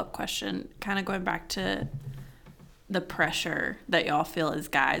follow-up question, kind of going back to the pressure that y'all feel as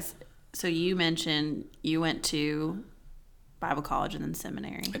guys. So you mentioned you went to Bible college and then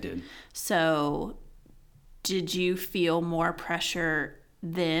seminary. I did. So did you feel more pressure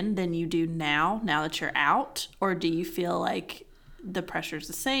then than you do now that you're out? Or do you feel like the pressure's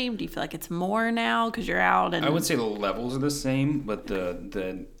the same? Do you feel like it's more now because you're out? And I would say the levels are the same, but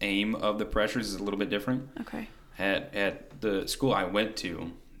the aim of the pressures is a little bit different. Okay. At the school I went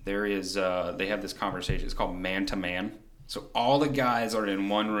to, there is they have this conversation. It's called man to man. So all the guys are in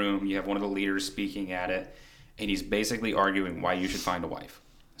one room. You have one of the leaders speaking at it, and he's basically arguing why you should find a wife.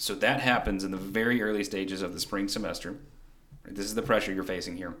 So that happens in the very early stages of the spring semester. This is the pressure you're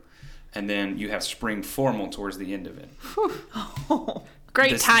facing here. And then you have spring formal towards the end of it.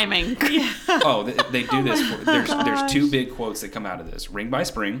 Great timing. They do this. There's two big quotes that come out of this. Ring by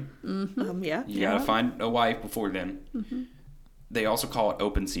spring. Yeah. You got to find a wife before then. They also call it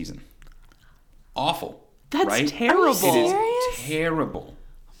open season. Awful. That's right? terrible. It is Serious? terrible.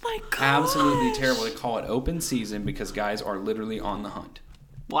 My God. Absolutely terrible. They call it open season because guys are literally on the hunt.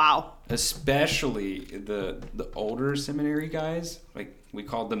 Wow. Especially the older seminary guys. Like, we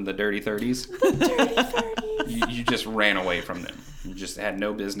called them the dirty 30s. The dirty 30s. You just ran away from them. You just had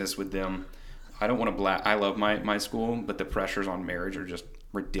no business with them. I don't want to I love my school, but the pressures on marriage are just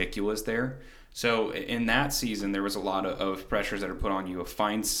ridiculous there. So in that season, there was a lot of pressures that are put on you.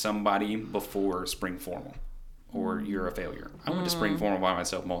 Find somebody before spring formal or you're a failure. I went to spring formal by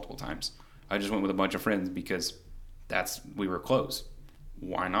myself multiple times. I just went with a bunch of friends because we were close.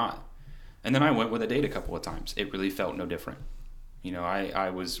 Why not? And then I went with a date a couple of times. It really felt no different. You know, I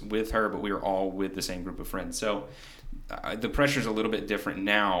was with her, but we were all with the same group of friends. So the pressure's a little bit different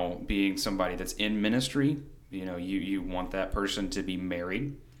now, being somebody that's in ministry. You know, you want that person to be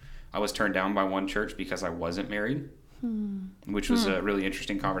married. I was turned down by one church because I wasn't married, which was a really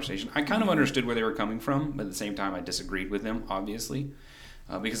interesting conversation. I kind of understood where they were coming from, but at the same time, I disagreed with them, obviously,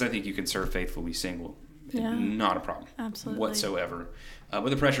 because I think you can serve faithfully single. Yeah. Not a problem. Absolutely. Whatsoever. But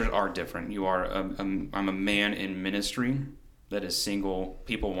the pressures are different. You are, I'm a man in ministry that is single.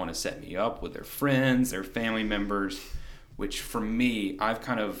 People want to set me up with their friends, their family members, which for me, I've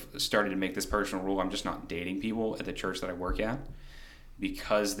kind of started to make this personal rule. I'm just not dating people at the church that I work at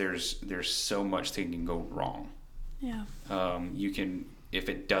because there's so much that can go wrong. Yeah. You can, if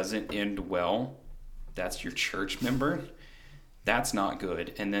it doesn't end well, that's your church member. That's not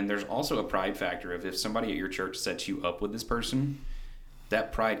good. And then there's also a pride factor of if somebody at your church sets you up with this person,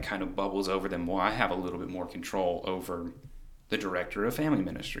 that pride kind of bubbles over them. Well, I have a little bit more control over the director of family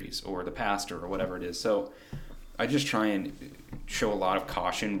ministries or the pastor or whatever it is. So I just try and show a lot of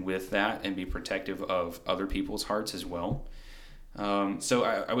caution with that and be protective of other people's hearts as well. So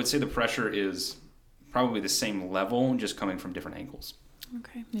I would say the pressure is probably the same level, just coming from different angles.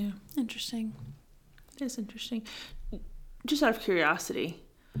 Okay. Yeah. Interesting. It is interesting. Just out of curiosity,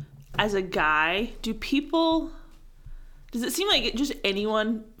 as a guy, does it seem like just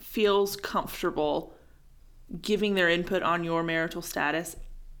anyone feels comfortable giving their input on your marital status?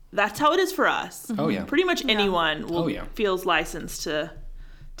 That's how it is for us. Oh, yeah. Pretty much anyone feels licensed to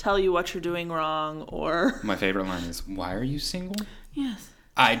tell you what you're doing wrong or... My favorite line is, why are you single? Yes.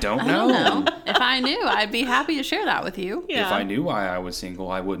 I don't I know. don't know. If I knew, I'd be happy to share that with you. Yeah. If I knew why I was single,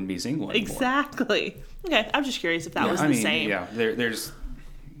 I wouldn't be single anymore. Exactly. Okay, I'm just curious if that was the same. Yeah, there's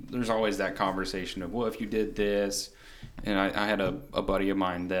always that conversation of, well, if you did this, and I had a buddy of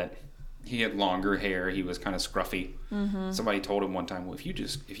mine that he had longer hair, he was kind of scruffy. Mm-hmm. Somebody told him one time, well, if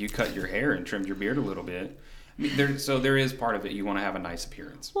you cut your hair and trimmed your beard a little bit, I mean, there is part of it. You want to have a nice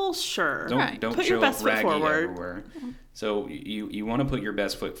appearance. Well, sure. Don't put show your best up raggedy foot forward. everywhere. So you want to put your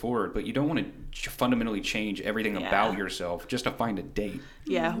best foot forward, but you don't want to fundamentally change everything about yourself just to find a date.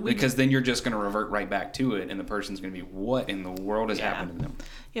 Yeah. Because then you're just going to revert right back to it, and the person's going to be, what in the world has happened to them?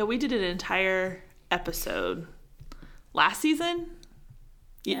 Yeah, we did an entire episode last season.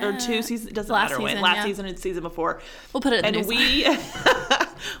 Or 2 seasons, it doesn't matter when. Last season and season before. We'll put it in the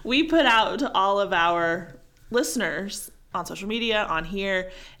we put out to all of our listeners on social media, on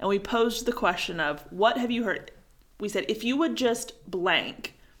here, and we posed the question of, what have you heard? We said, if you would just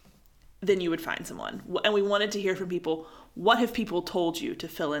blank then you would find someone. And we wanted to hear from people, what have people told you to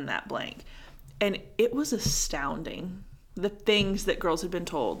fill in that blank? And it was astounding, the things that girls had been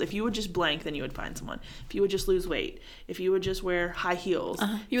told. If you would just blank, then you would find someone. If you would just lose weight, if you would just wear high heels,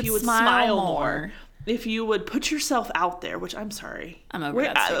 if you would smile more. If you would put yourself out there, which I'm sorry. I'm over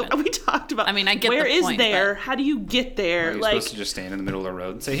that statement. We talked about. I mean, I get where the is point, there? but- How do you get there? You're Like, supposed to just stand in the middle of the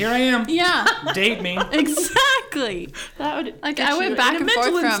road and say, "Here I am. Yeah, Date me." exactly. that would Like, get I you went in back a and mental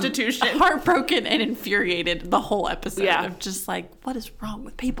forth from institution. heartbroken and infuriated the whole episode. Yeah. Of just like, what is wrong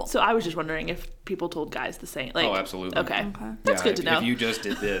with people? So I was just wondering if people told guys the same. Like, Oh, absolutely. Okay, Okay. that's Yeah, good to know. If you just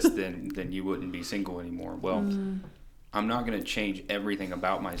did this, then you wouldn't be single anymore. Well, I'm not going to change everything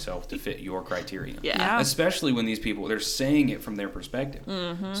about myself to fit your criteria. Yeah. Yeah. Especially when these people, they're saying it from their perspective.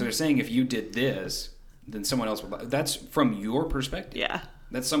 Mm-hmm. So they're saying if you did this, then someone else would. That's from your perspective. Yeah.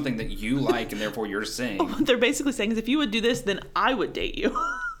 That's something that you like, and therefore you're saying. What they're basically saying is, if you would do this, then I would date you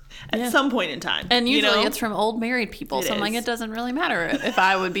at Yeah. some point in time. And usually you know? it's from old married people. It So I'm like, is. it doesn't really matter if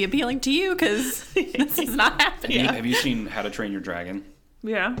I would be appealing to you because this is not happening. Yeah. Have you seen How to Train Your Dragon?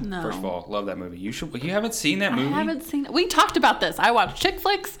 Yeah. No. First of all, love that movie. You haven't seen that I movie? haven't seen it. We talked about this. I watch chick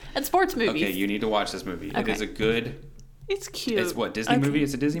flicks and sports movies. Okay, you need to watch this movie. It Okay. is a good. It's cute. It's what, Disney Okay. movie?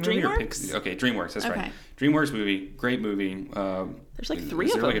 It's a Disney movie or DreamWorks? Pixar? Okay, DreamWorks. That's Okay. right. DreamWorks movie. Great movie. There's like 3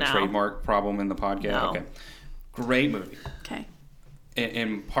 is of there like them a now. trademark problem in the podcast? No. Okay. Great movie. Okay.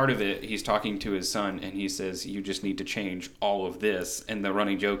 And part of it, he's talking to his son, and he says, "You just need to change all of this." And the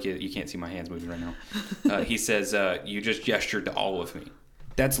running joke is, you can't see my hands moving right now. He says, "You just gestured to all of me."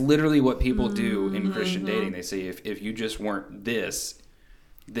 That's literally what people do in Christian dating. They say, if you just weren't this,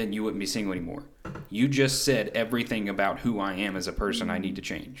 then you wouldn't be single anymore. You just said everything about who I am as a person I need to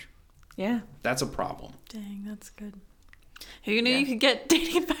change. Yeah. That's a problem. Dang, that's good. Who knew you could get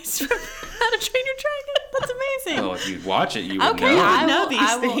dating advice from How to Train Your Dragon? That's amazing. Well, if you watch it, you would Okay, know. I know will, these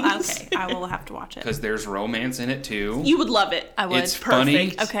I will, things. Okay, I will have to watch it. Because there's romance in it, too. You would love it. I would. It's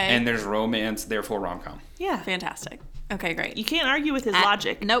funny, Perfect. Okay. and there's romance, therefore rom-com. Yeah. Fantastic. Okay, great. You can't argue with his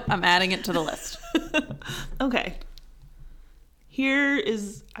logic. Nope, I'm adding it to the list. Okay. Here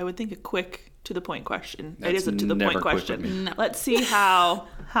is, I would think, a quick to the point question. It That's is a to the never point quick with question. me. No. Let's see how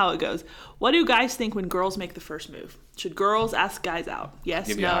it goes. What do guys think when girls make the first move? Should girls ask guys out? Yes,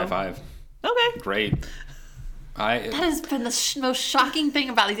 Give no. you a high five. Okay. Great. That has been the most shocking thing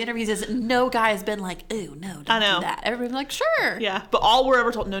about these interviews is no guy has been like, ooh, no, don't I know. do that. Everybody's like, sure. Yeah, but all we're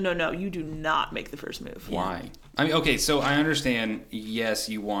ever told, no, you do not make the first move. Why? I mean, okay, so I understand, yes,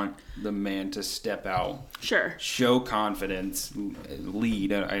 you want the man to step out, Sure. show confidence,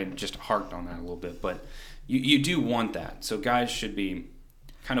 lead. I just harked on that a little bit, but you do want that. So guys should be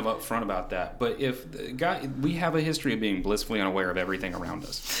kind of upfront about that. But if the guy, we have a history of being blissfully unaware of everything around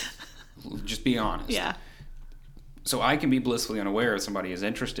us. Just be honest. Yeah. So I can be blissfully unaware if somebody is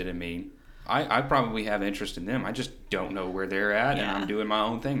interested in me. I probably have interest in them. I just don't know where they're at, and Yeah. I'm doing my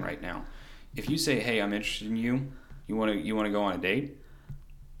own thing right now. If you say, "Hey, I'm interested in you. You want to go on a date?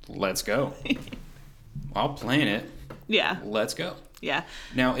 Let's go." I'll plan it. Yeah. Let's go. Yeah.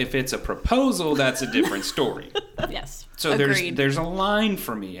 Now, if it's a proposal, that's a different story. Yes. So Agreed. there's a line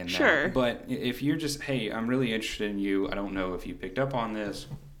for me in that. Sure. But if you're just, "Hey, I'm really interested in you. I don't know if you picked up on this."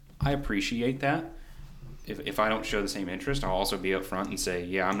 I appreciate that. If I don't show the same interest, I'll also be upfront and say,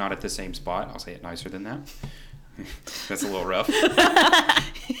 "Yeah, I'm not at the same spot." I'll say it nicer than that. That's a little rough.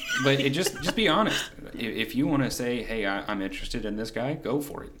 But just be honest. If you want to say, "Hey, I'm interested in this guy," go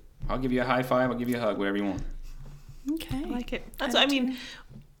for it. I'll give you a high five. I'll give you a hug. Whatever you want. Okay. I like it. That's what I mean.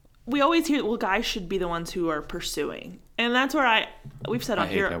 We always hear, well, guys should be the ones who are pursuing. And that's where we've said on I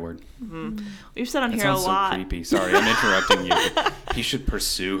hate here. that word. We've said on That here a sounds so lot. creepy. Sorry, I'm interrupting you. He should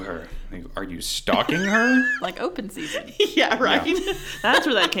pursue her. Like, are you stalking her? Like open season. Yeah, right. That's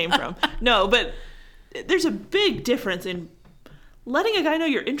where that came from. No, but there's a big difference in letting a guy know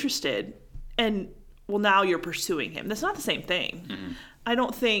you're interested and, well, now you're pursuing him. That's not the same thing. Mm-hmm. I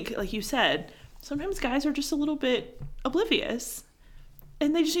don't think, like you said, sometimes guys are just a little bit oblivious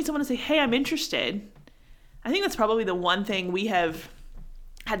and they just need someone to say, "Hey, I'm interested." I think that's probably the one thing we have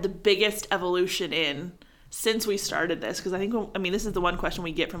had the biggest evolution in since we started this. Because I think, this is the one question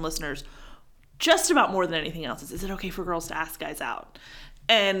we get from listeners just about more than anything else is it okay for girls to ask guys out?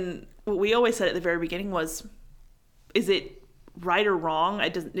 And what we always said at the very beginning was, is it right or wrong?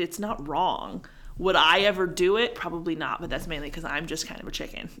 It's not wrong. Would I ever do it? Probably not, but that's mainly because I'm just kind of a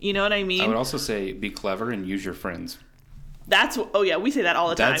chicken. You know what I mean? I would also say be clever and use your friends. We say that all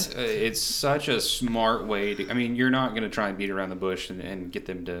the time. It's such a smart way to. I mean, you're not going to try and beat around the bush and get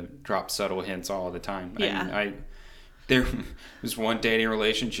them to drop subtle hints all the time. Yeah. There was one dating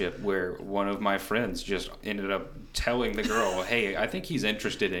relationship where one of my friends just ended up telling the girl, "Hey, I think he's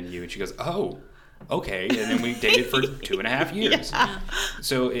interested in you," and she goes, "Oh, okay." And then we dated for 2.5 years. Yeah.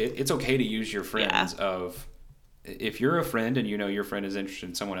 So it's okay to use your friends of, if you're a friend and you know your friend is interested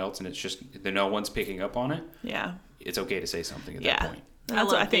in someone else and it's just that no one's picking up on it, Yeah. it's okay to say something at that point. I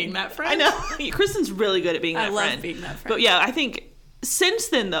love being that friend. I know. Kristen's really good at being that friend. I love being that friend. But yeah, I think since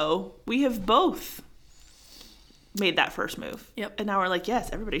then, though, we have both made that first move. Yep. And now we're like, yes,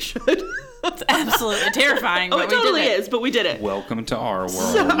 everybody should. It's absolutely terrifying. Oh, but it totally we did it. is, but we did it. Welcome to our world.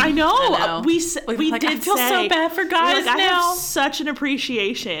 So, I know. I know. We Like, did I feel say, so bad for guys like, I now. have such an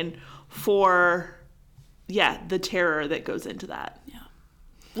appreciation for, the terror that goes into that. Yeah.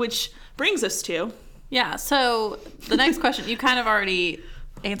 Which brings us to... Yeah. So the next question, you kind of already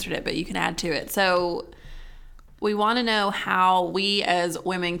answered it, but you can add to it. So we want to know how we as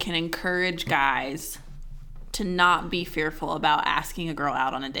women can encourage guys to not be fearful about asking a girl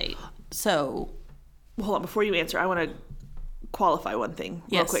out on a date. So, Well, hold on. Before you answer, I want to qualify one thing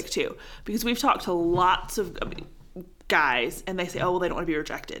real Yes. quick, too. Because we've talked to lots of guys, and they say, oh, well, they don't want to be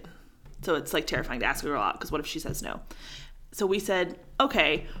rejected. So it's, like, terrifying to ask a girl out, because what if she says no? So we said,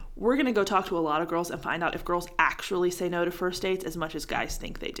 okay, we're going to go talk to a lot of girls and find out if girls actually say no to first dates as much as guys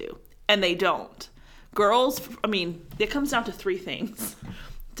think they do. And they don't. Girls, I mean, it comes down to 3 things.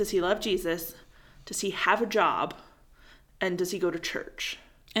 Does he love Jesus? Does he have a job? And does he go to church?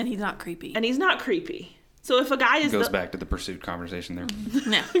 and he's not creepy. And he's not creepy. So if a guy is... Goes back to the pursuit conversation there.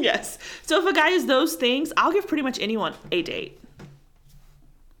 Yeah. Yes. So if a guy is those things, I'll give pretty much anyone a date.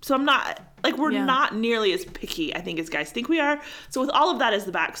 So I'm not... Like, we're Yeah. not nearly as picky, I think, as guys think we are. So with all of that as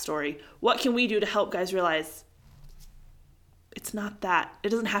the backstory, what can we do to help guys realize it's not that... It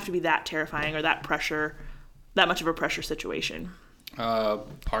doesn't have to be that terrifying or that pressure, that much of a pressure situation.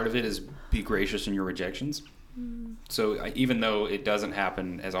 Part of it is be gracious in your rejections. So even though it doesn't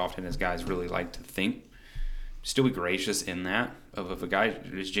happen as often as guys really like to think, still be gracious in that. Of if a guy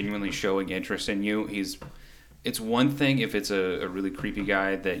is genuinely showing interest in you, it's one thing if it's a really creepy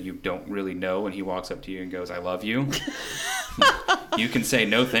guy that you don't really know and he walks up to you and goes, "I love you." You can say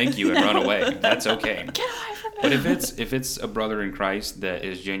no thank you and run away. That's okay. Get away from me. But if it's a brother in Christ that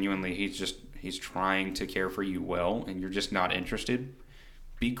is genuinely, he's trying to care for you well and you're just not interested,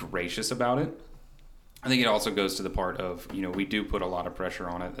 be gracious about it. I think it also goes to the part of, we do put a lot of pressure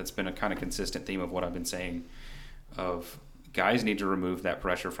on it. That's been a kind of consistent theme of what I've been saying, of guys need to remove that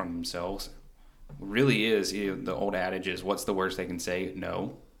pressure from themselves. It really is, the old adage is, what's the worst they can say?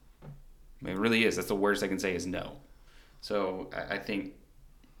 No. I mean, it really is. That's the worst they can say is no. So I think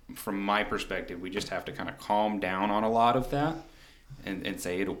from my perspective, we just have to kind of calm down on a lot of that and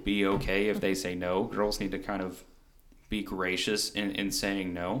say it'll be okay if they say no. Girls need to kind of be gracious in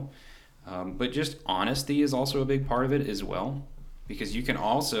saying no. But just honesty is also a big part of it as well. Because you can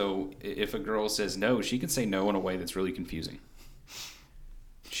also, if a girl says no, she can say no in a way that's really confusing.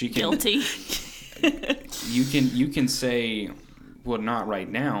 She can, Guilty. You can say, well, not right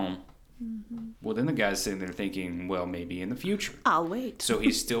now. Mm-hmm. Well, then the guy's sitting there thinking, well, maybe in the future. I'll wait. So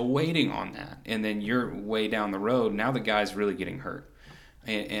he's still waiting on that. And then you're way down the road. Now the guy's really getting hurt.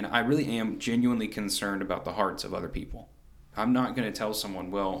 And I really am genuinely concerned about the hearts of other people. I'm not going to tell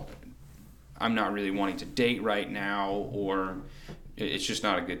someone, well, I'm not really wanting to date right now, or it's just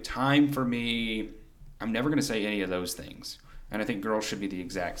not a good time for me. I'm never going to say any of those things. And I think girls should be the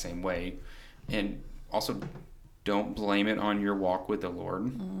exact same way. And also, don't blame it on your walk with the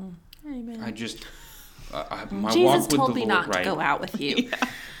Lord. Amen. I just, my Jesus walk with told the me Lord, not right? to go out with you.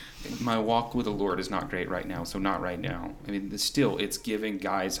 My walk with the Lord is not great right now, so not right now. I mean, still, it's giving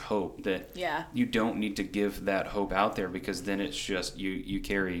guys hope that you don't need to give that hope out there, because then it's just you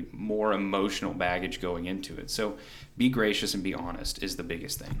carry more emotional baggage going into it. So be gracious and be honest is the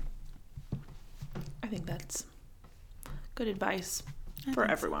biggest thing. I think that's good advice for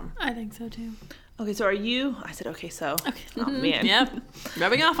everyone. I think so too. Okay, so are you... I said, okay, so... Okay. Oh, man. Yep.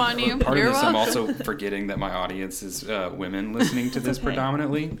 Rubbing off on you. Part You're of this, I'm welcome. also forgetting that my audience is women listening to this okay.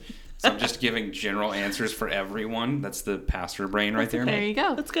 predominantly. So I'm just giving general answers for everyone. That's the pastor brain right there. There you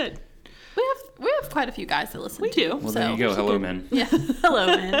go. That's good. We have quite a few guys that listen. We do. Well, there you go. Hello, men. Yeah. Hello,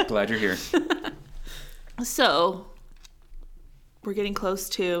 man. Glad you're here. So, we're getting close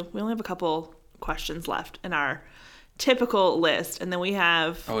to... We only have a couple questions left in our typical list. And then we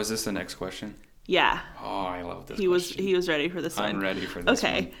have... Oh, is this the next question? Yeah. Oh, I love this He was ready for this one. I'm ready for this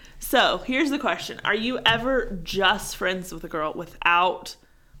one. Okay. So, here's the question. Are you ever just friends with a girl without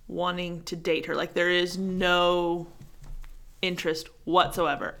wanting to date her? Like, there is no interest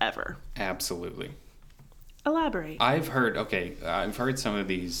whatsoever, ever. Absolutely. Elaborate. I've heard some of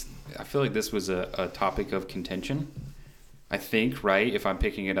these. I feel like this was a topic of contention I think, right, if I'm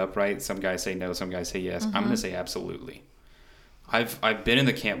picking it up right, some guys say no, some guys say yes. I'm going to say absolutely. I've been in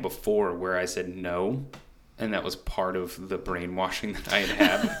the camp before where I said no, and that was part of the brainwashing that I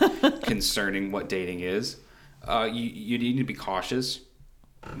had concerning what dating is. You need to be cautious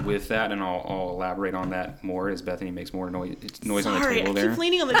with that, and I'll elaborate on that more as Bethany makes more noise on the table there. I keep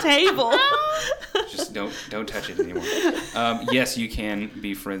leaning on the table. Just don't touch it anymore. Yes, you can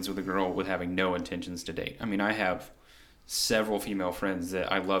be friends with a girl with having no intentions to date. I mean, I have several female friends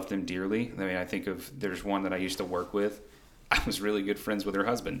that I love them dearly. I mean, I think there's one that I used to work with. I was really good friends with her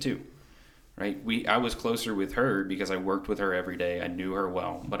husband too, right? I was closer with her because I worked with her every day. I knew her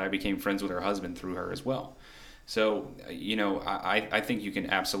well, but I became friends with her husband through her as well. So, I think you can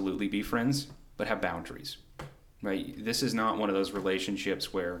absolutely be friends, but have boundaries, right? This is not one of those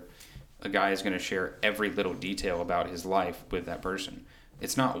relationships where a guy is going to share every little detail about his life with that person.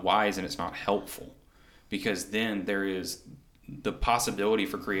 It's not wise and it's not helpful, because then there is the possibility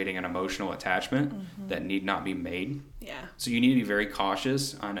for creating an emotional attachment that need not be made. Yeah. So you need to be very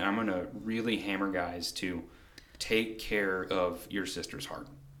cautious, and I'm going to really hammer guys to take care of your sister's heart.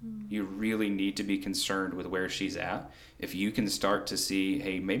 You really need to be concerned with where she's at. If you can start to see,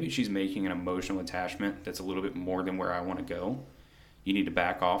 hey, maybe she's making an emotional attachment that's a little bit more than where I want to go, you need to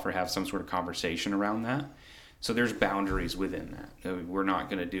back off or have some sort of conversation around that. So there's boundaries within that. We're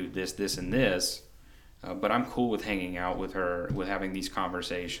not going to do this, this, and this, but I'm cool with hanging out with her, with having these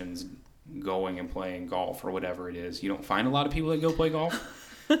conversations, going and playing golf or whatever it is. You don't find a lot of people that go play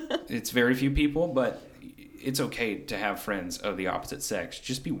golf. It's very few people, but it's okay to have friends of the opposite sex.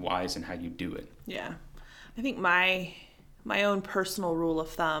 Just be wise in how you do it. Yeah. I think my own personal rule of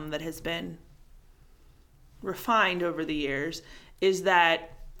thumb that has been refined over the years is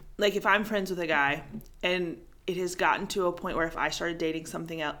that, like, if I'm friends with a guy and it has gotten to a point where if I started dating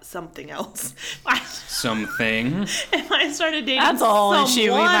something else, if I started dating that's a whole issue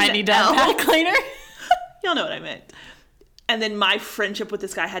we might need to unpack later. You'll know what I meant. And then my friendship with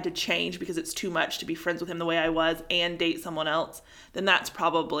this guy had to change because it's too much to be friends with him the way I was and date someone else, then that's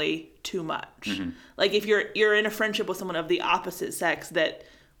probably too much. Mm-hmm. Like if you're in a friendship with someone of the opposite sex that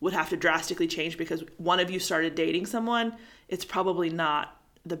would have to drastically change because one of you started dating someone, it's probably not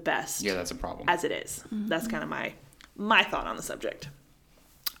the best. Yeah, that's a problem. As it is. Mm-hmm. That's kind of my thought on the subject.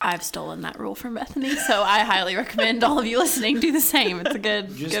 I've stolen that rule from Bethany, so I highly recommend all of you listening do the same. It's a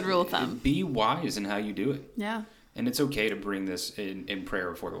good rule of thumb. Be wise in how you do it. Yeah. And it's okay to bring this in prayer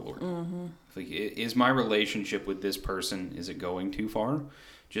before the Lord. Mm-hmm. Like, is my relationship with this person, is it going too far?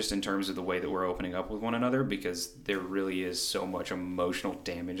 Just in terms of the way that we're opening up with one another, because there really is so much emotional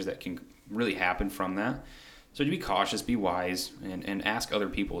damage that can really happen from that. So to be cautious, be wise, and ask other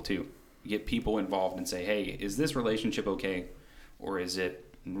people too. Get people involved and say, hey, is this relationship okay? Or is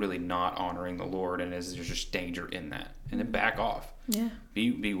it really not honoring the Lord, and is there just danger in that? And then back off. Yeah.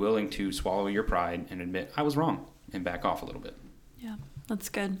 Be willing to swallow your pride and admit, I was wrong, and back off a little bit. Yeah, that's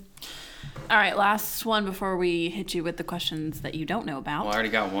good. All right, last one before we hit you with the questions that you don't know about. Well, I already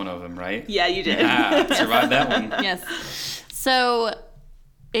got one of them, right? Yeah, you did. Survived that one. Yes. So,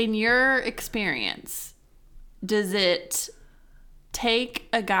 in your experience, does it take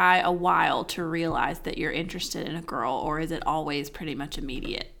a guy a while to realize that you're interested in a girl, or is it always pretty much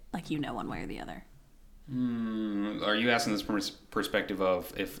immediate, like you know one way or the other? Are you asking this from a perspective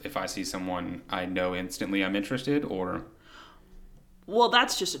of if I see someone I know instantly I'm interested, or? Well,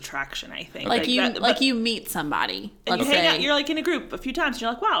 that's just attraction, I think. Like you meet somebody, and let's you hang say. out, you're like in a group a few times, and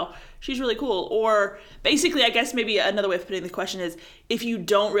you're like, wow, she's really cool. Or basically, I guess maybe another way of putting the question is, if you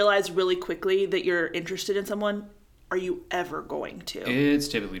don't realize really quickly that you're interested in someone, are you ever going to? It's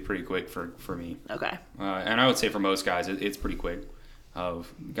typically pretty quick for me. Okay. And I would say for most guys, it's pretty quick.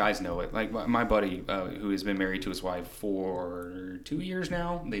 Guys know it. Like my buddy, who has been married to his wife for 2 years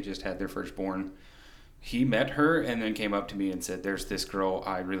now. They just had their firstborn. He met her and then came up to me and said, there's this girl,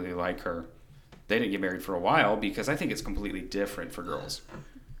 I really like her. They didn't get married for a while because I think it's completely different for girls.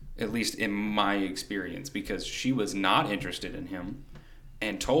 At least in my experience, because she was not interested in him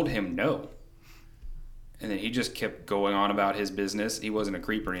and told him no. And then he just kept going on about his business. He wasn't a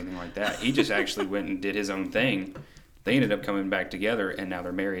creep or anything like that. He just actually went and did his own thing. They ended up coming back together, and now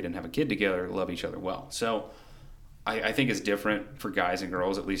they're married and have a kid together, love each other well. So I think it's different for guys and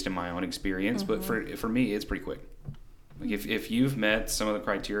girls, at least in my own experience. Mm-hmm. But for me, it's pretty quick. Like if you've met some of the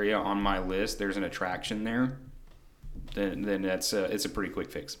criteria on my list, there's an attraction there, then that's it's a pretty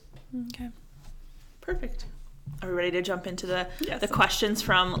quick fix. Okay. Perfect. Are we ready to jump into the questions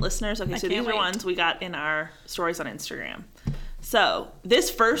from listeners? Okay, so these are ones we got in our stories on Instagram. So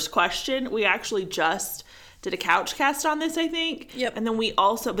this first question, we actually just did a couch cast on this, I think. Yep. And then we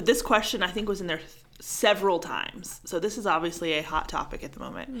also, but this question I think was in their several times. So this is obviously a hot topic at the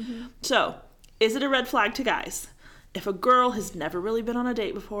moment. So, is it a red flag to guys if a girl has never really been on a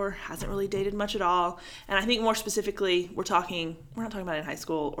date before, hasn't really dated much at all? And I think more specifically, we're not talking about in high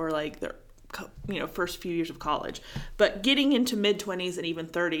school or like the first few years of college, but getting into mid-20s and even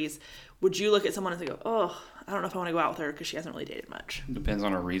 30s, would you look at someone and go, oh, I don't know if I want to go out with her because she hasn't really dated much? Depends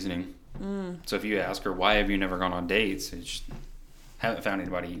on her reasoning. So if you ask her, why have you never gone on dates? And she haven't found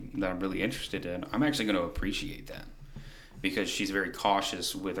anybody that I'm really interested in. I'm actually going to appreciate that because she's very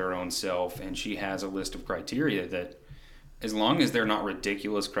cautious with her own self, and she has a list of criteria that, as long as they're not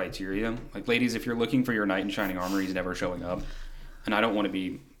ridiculous criteria, like ladies, if you're looking for your knight in shining armor, he's never showing up. And I don't want to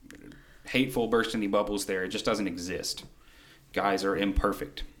be hateful, burst any bubbles there. It just doesn't exist. Guys are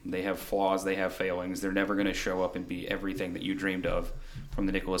imperfect. They have flaws. They have failings. They're never going to show up and be everything that you dreamed of from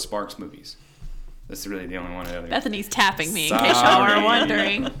the Nicholas Sparks movies. That's really the only one. Bethany's tapping me in case y'all were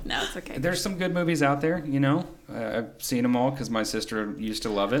wondering. No, it's okay. There's some good movies out there, you know. I've seen them all because my sister used to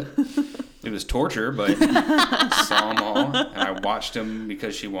love it. It was torture, but saw them all. And I watched them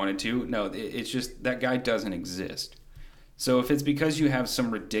because she wanted to. No, it's just that guy doesn't exist. So if it's because you have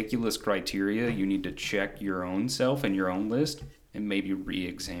some ridiculous criteria, you need to check your own self and your own list and maybe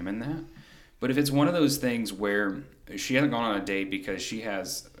re-examine that. But if it's one of those things where she hasn't gone on a date because she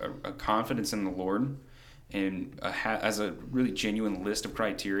has a confidence in the Lord and has a really genuine list of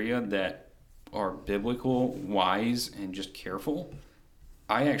criteria that are biblical, wise, and just careful,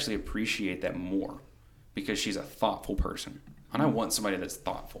 I actually appreciate that more because she's a thoughtful person. And I want somebody that's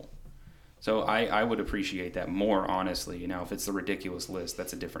thoughtful. So I would appreciate that more, honestly. Now, if it's the ridiculous list,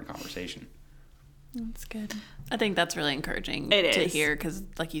 that's a different conversation. That's good. I think that's really encouraging to hear because,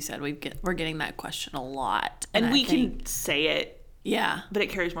 like you said, we're getting that question a lot, and we can say it. Yeah, but it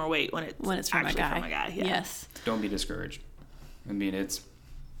carries more weight when it's from a guy. Yeah. Yes. Don't be discouraged. I mean,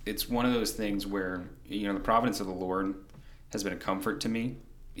 it's one of those things where the providence of the Lord has been a comfort to me,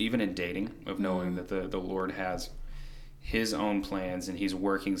 even in dating, of knowing that the Lord has His own plans and He's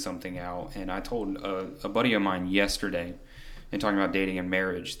working something out. And I told a buddy of mine yesterday, in talking about dating and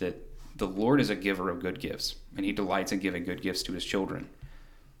marriage, that the Lord is a giver of good gifts, and He delights in giving good gifts to His children.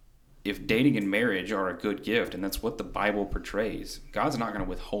 If dating and marriage are a good gift, and that's what the Bible portrays, God's not going to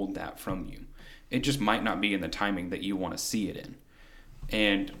withhold that from you. It just might not be in the timing that you want to see it in.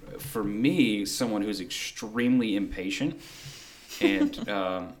 And for me, someone who's extremely impatient, and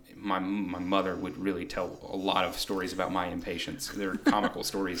my mother would really tell a lot of stories about my impatience. They're comical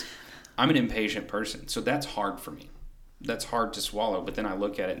stories. I'm an impatient person, so that's hard for me. That's hard to swallow, but then I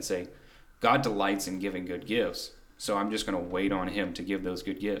look at it and say, God delights in giving good gifts, so I'm just going to wait on Him to give those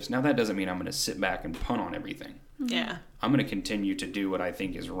good gifts. Now, that doesn't mean I'm going to sit back and punt on everything. Yeah. I'm going to continue to do what I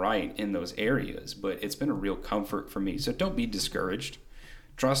think is right in those areas, but it's been a real comfort for me. So don't be discouraged.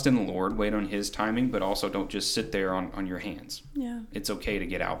 Trust in the Lord, wait on His timing, but also don't just sit there on your hands. Yeah. It's okay to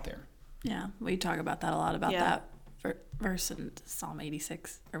get out there. Yeah, we talk about that a lot, about that verse in Psalm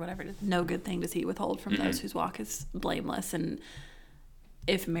 86 or whatever it is. No good thing does He withhold from those whose walk is blameless. And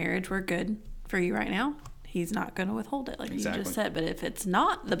if marriage were good for you right now, He's not going to withhold it, like you just said. But if it's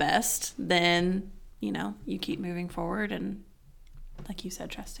not the best, then, you keep moving forward and, like you said,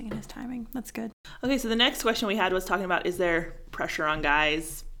 trusting in His timing. That's good. Okay, so the next question we had was talking about, is there pressure on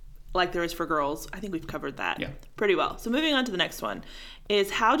guys like there is for girls? I think we've covered that pretty well. So moving on to the next one is,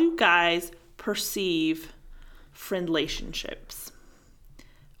 how do guys perceive friendlationships?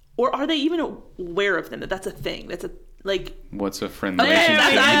 Or are they even aware of them, that's a thing? That's what's a friend relationship?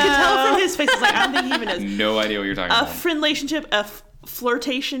 relationship? I could tell from his face. It's like, I don't think he even knows. No idea what you're talking about. A friend relationship, a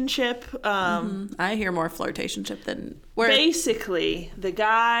flirtationship. I hear more flirtationship than basically the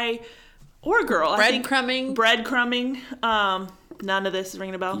guy or girl. Breadcrumbing. None of this is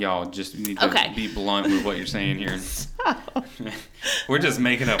ringing a bell. Y'all just need to be blunt with what you're saying here. We're just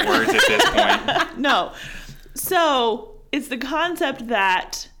making up words at this point. No. So it's the concept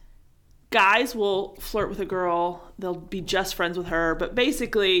that guys will flirt with a girl. They'll be just friends with her, but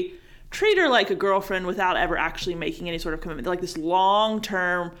basically treat her like a girlfriend without ever actually making any sort of commitment. They're like this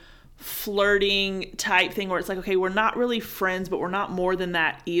long-term flirting type thing where it's like, okay, we're not really friends, but we're not more than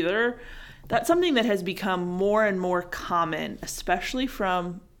that either. That's something that has become more and more common, especially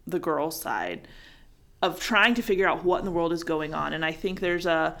from the girls' side, of trying to figure out what in the world is going on. And I think there's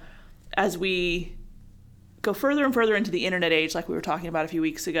as we go further and further into the internet age, like we were talking about a few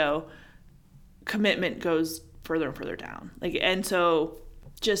weeks ago, commitment goes further and further down. And so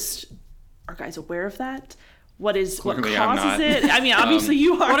just, are guys aware of that? Clearly, what causes it? I mean, obviously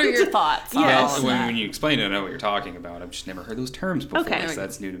you are. What are your thoughts? Yes. When you explain it, I know what you're talking about. I've just never heard those terms before, so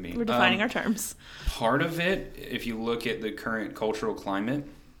that's new to me. We're defining our terms. Part of it, if you look at the current cultural climate,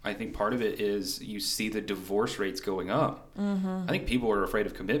 I think part of it is you see the divorce rates going up. I think people are afraid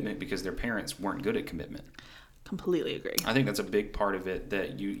of commitment because their parents weren't good at commitment. Completely agree. I think that's a big part of it,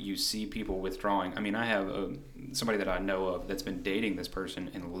 that you see people withdrawing. I mean, I have somebody that I know of that's been dating this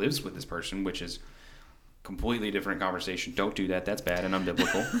person and lives with this person, which is completely different conversation. Don't do that. That's bad and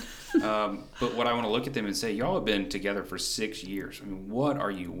unbiblical. But what I want to look at them and say, y'all have been together for 6 years. I mean, what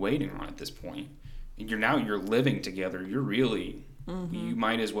are you waiting on at this point? And you're living together. You're really, you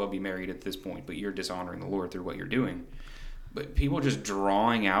might as well be married at this point, but you're dishonoring the Lord through what you're doing. But people just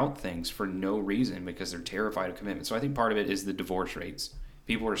drawing out things for no reason because they're terrified of commitment. So I think part of it is the divorce rates.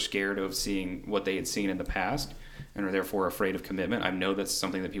 People are scared of seeing what they had seen in the past and are therefore afraid of commitment. I know that's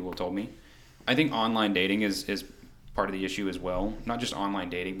something that people have told me. I think online dating is part of the issue as well. Not just online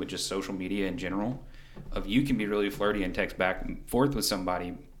dating, but just social media in general. You can be really flirty and text back and forth with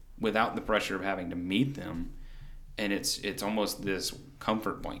somebody without the pressure of having to meet them. And it's almost this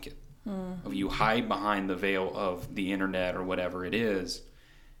comfort blanket. Of you hide behind the veil of the internet or whatever it is,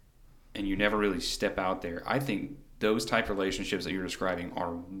 and you never really step out there. I think those type of relationships that you're describing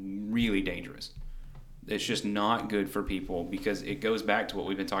are really dangerous. It's just not good for people because it goes back to what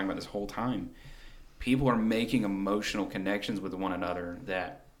we've been talking about this whole time. People are making emotional connections with one another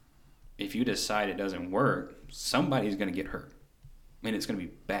that if you decide it doesn't work, somebody's going to get hurt. I mean, it's going to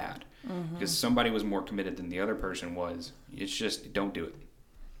be bad because somebody was more committed than the other person was. It's just, don't do it.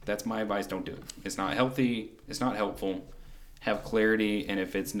 That's my advice. Don't do it. It's not healthy. It's not helpful. Have clarity. And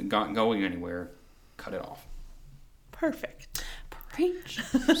if it's not going anywhere, cut it off. Perfect. Preach.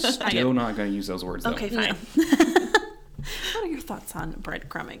 Still not going to use those words, though. Okay, fine. What are your thoughts on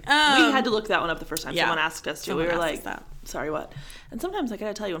breadcrumbing? We had to look that one up the first time someone asked us to. Someone We were asked like, us that. sorry, what? And sometimes I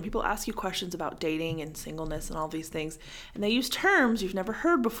gotta tell you, when people ask you questions about dating and singleness and all these things, and they use terms you've never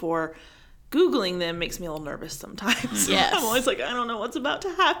heard before, Googling them makes me a little nervous sometimes. Yes. I'm always like, I don't know what's about to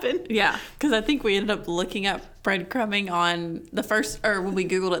happen. Yeah, because I think we ended up looking up breadcrumbing on the first, or when we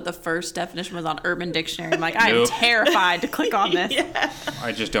Googled it, the first definition was on Urban Dictionary. I'm like, I'm Nope. terrified to click on this. Yeah.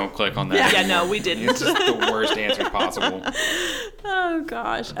 I just don't click on that. Yeah, no, we didn't. It's just the worst answer possible. Oh,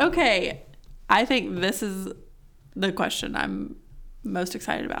 gosh. Okay. I think this is the question I'm most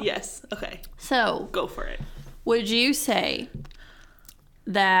excited about. Yes. Okay. So, Go for it. would you say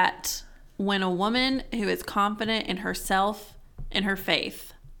that when a woman who is confident in herself and her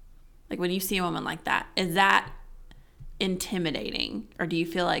faith, like when you see a woman like that, is that intimidating? Or do you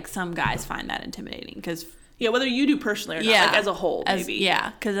feel like some guys find that intimidating? Because Yeah, whether you do personally or not, like as a whole, maybe.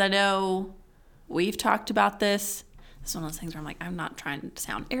 Yeah, because I know we've talked about this. It's one of those things where I'm like, I'm not trying to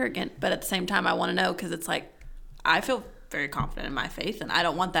sound arrogant, but at the same time, I want to know because it's like, I feel very confident in my faith, and I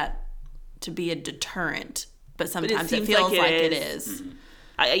don't want that to be a deterrent. But sometimes it seems feels like like it it is. is.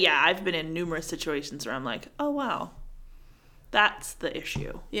 I've been in numerous situations where I'm like, oh, wow, that's the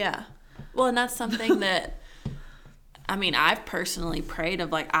issue. Yeah. Well, and that's something that, I mean, I've personally prayed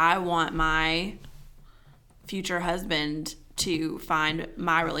of like, I want my future husband to find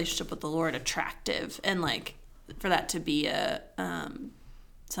my relationship with the Lord attractive, and like for that to be a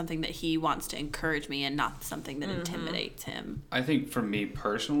something that he wants to encourage me and not something that intimidates him. I think for me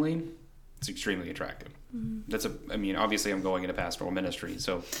personally, it's extremely attractive. I mean, obviously I'm going into pastoral ministry,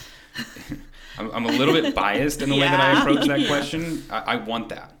 so I'm a little bit biased in the way that I approach that question. I want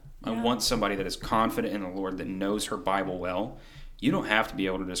that. I want somebody that is confident in the Lord, that knows her Bible well. You don't have to be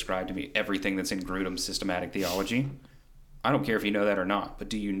able to describe to me everything that's in Grudem's systematic theology. I don't care if you know that or not, but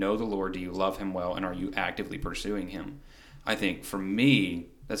do you know the Lord? Do you love him well? And are you actively pursuing him? I think for me,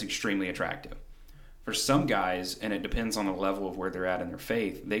 that's extremely attractive. For some guys, and it depends on the level of where they're at in their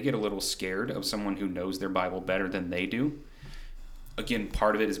faith, they get a little scared of someone who knows their Bible better than they do. Again,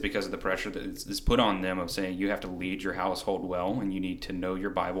 part of it is because of the pressure that is put on them of saying you have to lead your household well and you need to know your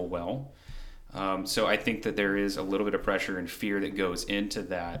Bible well. So I think that there is a little bit of pressure and fear that goes into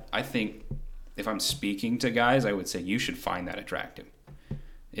that. I think if I'm speaking to guys, I would say you should find that attractive.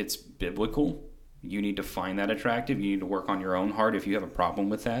 It's biblical. You need to find that attractive. You need to work on your own heart if you have a problem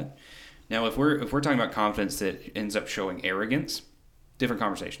with that. Now, if we're talking about confidence that ends up showing arrogance, different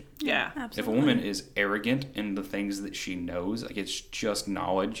conversation. Yeah. Absolutely. If a woman is arrogant in the things that she knows, like it's just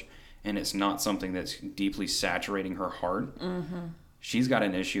knowledge and it's not something that's deeply saturating her heart, she's got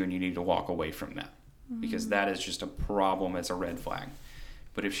an issue and you need to walk away from that because that is just a problem. It's a red flag.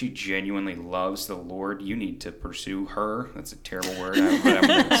 But if she genuinely loves the Lord, you need to pursue her. That's a terrible word, but I'm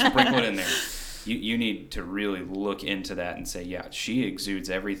going to sprinkle it in there. You need to really look into that and say, yeah, she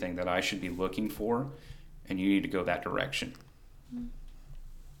exudes everything that I should be looking for, and you need to go that direction.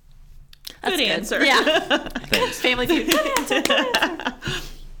 That's Good answer. Yeah. Thanks. Family Feud. Good answer. Good answer.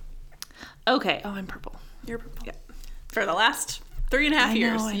 Okay. Oh, I'm purple. You're purple. Yeah. For the last 3.5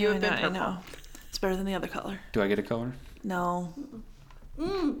 years. You have been I purple. know. It's better than the other color. Do I get a color? No.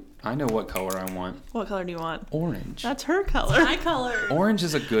 I know what color I want. What color do you want? Orange. That's her color. My color. Orange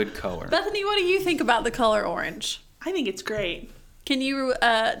is a good color. Bethany, what do you think about the color orange? I think it's great. Can you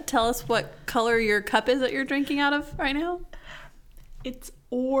tell us what color your cup is that you're drinking out of right now? It's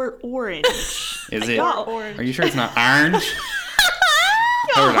orange. Is it? Orange. Are you sure it's not orange?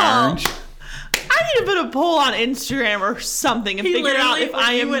 Colored orange. I need to put a poll on Instagram or something and figure out if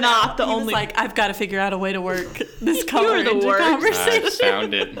I am not the only. Like, I've got to figure out a way to work this color You're the into worst. conversation. I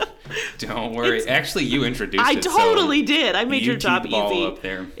found it. Don't worry. Actually, you introduced I it. totally did. I made you your job keep the ball easy. up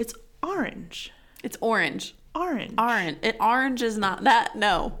there. It's orange. It's orange. Orange. Orange is not that.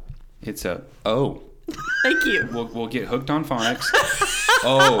 No. It's a O. Thank you. We'll get hooked on phonics.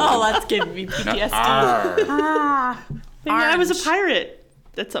 Oh, that's giving me Not PTSD. R. Maybe I was Orange. a pirate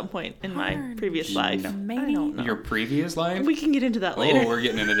at some point in my previous life. No. Maybe. I don't know. Your previous life? We can get into that later. Oh, we're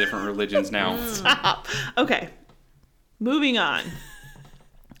getting into different religions now. Stop. Okay. Moving on.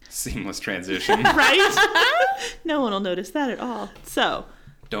 Seamless transition. Right? No one will notice that at all. So,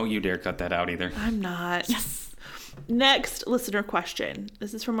 Don't you dare cut that out either. I'm not. Yes. Next listener question.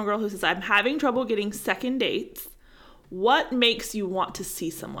 This is from a girl who says, I'm having trouble getting second dates. What makes you want to see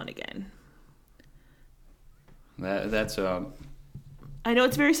someone again? That's I know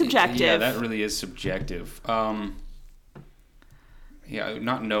it's very subjective. Yeah, that really is subjective. Yeah,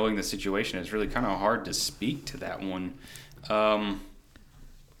 not knowing the situation is really kind of hard to speak to that one.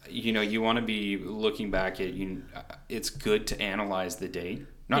 You want to be looking back at it's good to analyze the date,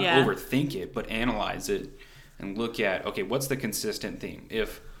 not Yeah. overthink it, but analyze it and look at, okay, what's the consistent theme?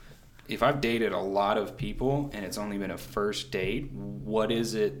 If I've dated a lot of people and it's only been a first date, what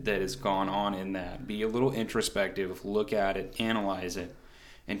is it that has gone on in that? Be a little introspective, look at it, analyze it,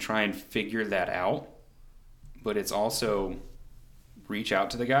 and try and figure that out. But it's also reach out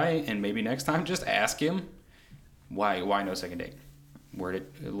to the guy and maybe next time just ask him why no second date. Word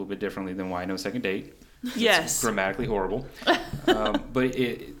it a little bit differently than why no second date. Yes. It's grammatically horrible. But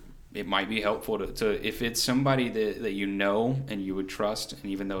it might be helpful to if it's somebody that you know and you would trust, and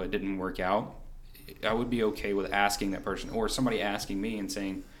even though it didn't work out, I would be okay with asking that person, or somebody asking me and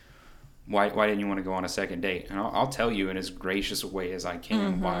saying, why didn't you want to go on a second date? And I'll tell you in as gracious a way as I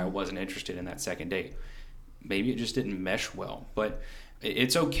can why I wasn't interested in that second date. Maybe it just didn't mesh well, but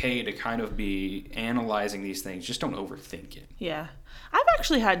it's okay to kind of be analyzing these things. Just don't overthink it. Yeah. I've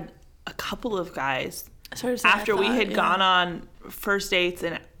actually had a couple of guys So after we had gone on first dates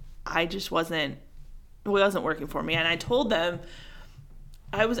and I just wasn't working for me, and I told them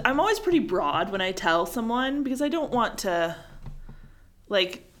I'm always pretty broad when I tell someone because I don't want to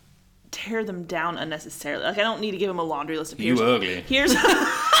like tear them down unnecessarily. Like I don't need to give them a laundry list of You ugly. Here's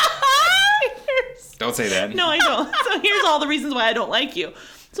Don't say that. No, I don't. So here's all the reasons why I don't like you.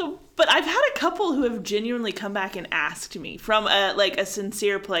 So, but I've had a couple who have genuinely come back and asked me from a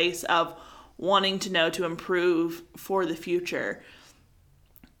sincere place of wanting to know to improve for the future.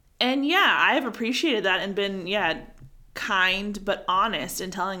 And yeah, I have appreciated that and been, kind but honest in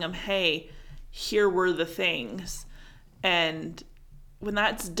telling them, hey, here were the things. And when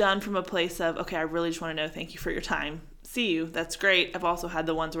that's done from a place of, okay, I really just want to know, thank you for your time. See you. That's great. I've also had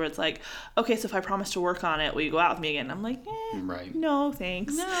the ones where it's like, okay, so if I promise to work on it, will you go out with me again? I'm like, Right. no,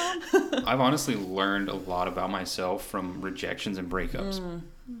 thanks. No. I've honestly learned a lot about myself from rejections and breakups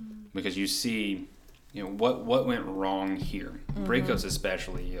because you see, what went wrong here. Breakups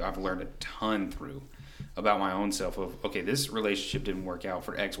especially, I've learned a ton through about my own self of, okay, this relationship didn't work out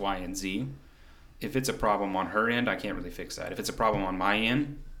for X, Y, and Z. If it's a problem on her end, I can't really fix that. If it's a problem on my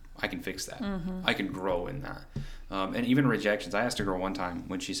end, I can fix that. I can grow in that. And even rejections. I asked a girl one time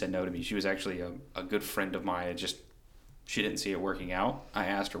when she said no to me. She was actually a good friend of mine. She didn't see it working out. I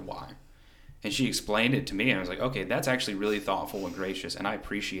asked her why. And she explained it to me. And I was like, okay, that's actually really thoughtful and gracious. And I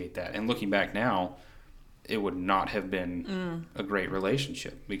appreciate that. And looking back now, it would not have been a great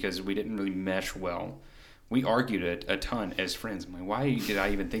relationship because we didn't really mesh well. We argued a ton as friends. I'm like, why did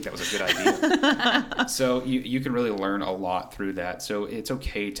I even think that was a good idea? So you can really learn a lot through that. So it's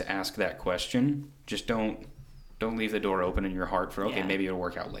okay to ask that question. Just don't leave the door open in your heart for, okay, maybe it'll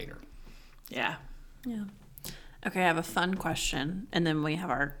work out later. Yeah. Yeah. Okay, I have a fun question, and then we have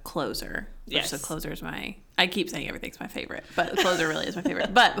our closer. Yes. The closer is I keep saying everything's my favorite, but the closer really is my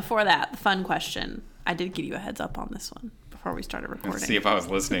favorite. But before that, the fun question. I did give you a heads up on this one before we started recording. Let's see if I was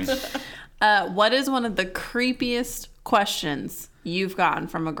listening. What is one of the creepiest questions you've gotten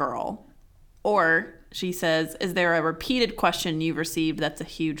from a girl? Or, she says, is there a repeated question you've received that's a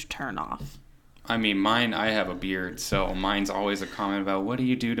huge turnoff? I mean, I have a beard, so mine's always a comment about what do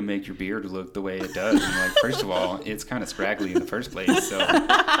you do to make your beard look the way it does? And like, first of all, it's kind of scraggly in the first place, so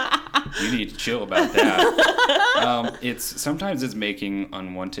you need to chill about that. Sometimes it's making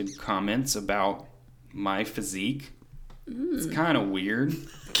unwanted comments about my physique. It's kind of weird.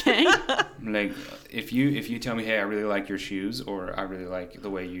 Okay. Like, if you tell me, hey, I really like your shoes, or I really like the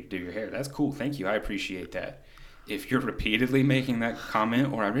way you do your hair, that's cool. Thank you. I appreciate that. If you're repeatedly making that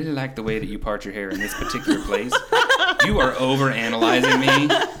comment, or I really like the way that you part your hair in this particular place, you are over-analyzing me,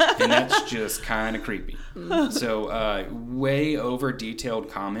 and that's just kind of creepy. So, way over-detailed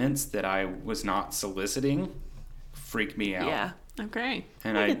comments that I was not soliciting freak me out. Yeah. Okay.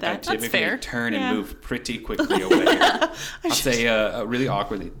 And I I get that. That's typically fair. turn Yeah. and move pretty quickly away. I'll say really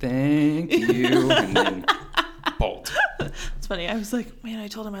awkwardly, thank you, and then bolt. It's funny. I was like, man, I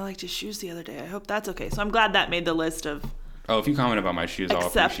told him I liked his shoes the other day. I hope that's okay. So I'm glad that made the list of Oh, if you comment about my shoes, I'll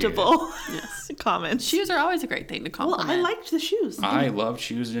appreciate acceptable Yes. comments. Shoes are always a great thing to Well, compliment. I liked the shoes. it. I love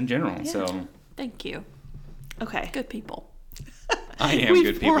shoes in general, so Thank you. Okay. Good people. I am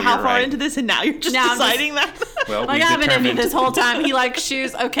good people. We're how you're far right. into this, and now you're just Now I'm just- deciding that. Well, Like, we've I've been into determined, this whole time. He likes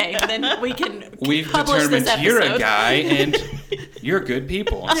shoes. Okay, then we can we've publish determined this you're a episode. guy and you're good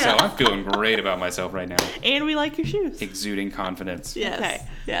people. So I'm feeling great about myself right now. And we like your shoes. Exuding confidence. Yes. Okay.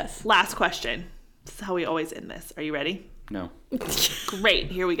 Yes. Last question. This is how we always end this. Are you ready? No. Great.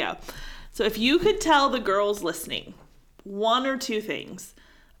 Here we go. So if you could tell the girls listening one or two things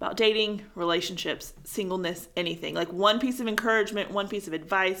about dating, relationships, singleness, anything, like one piece of encouragement, one piece of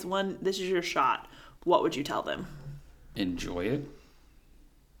advice, this is your shot, what would you tell them? Enjoy it.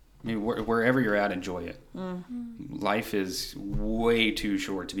 I mean, wherever you're at, enjoy it. Life is way too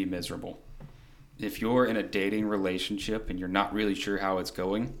short to be miserable. If you're in a dating relationship and you're not really sure how it's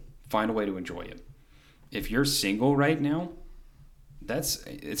going, find a way to enjoy it. If you're single right now,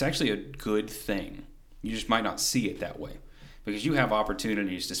 it's actually a good thing. You just might not see it that way because you have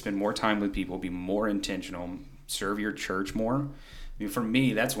opportunities to spend more time with people, be more intentional, serve your church more. I mean, for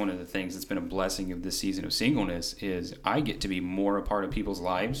me, that's one of the things that's been a blessing of this season of singleness is I get to be more a part of people's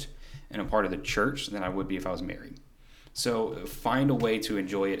lives and a part of the church than I would be if I was married. So find a way to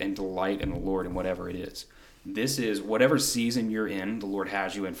enjoy it and delight in the Lord in whatever it is. This is whatever season you're in, the Lord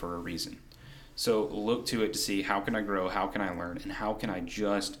has you in for a reason. So look to it to see how can I grow, how can I learn, and how can I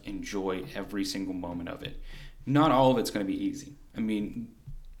just enjoy every single moment of it. Not all of it's going to be easy. I mean,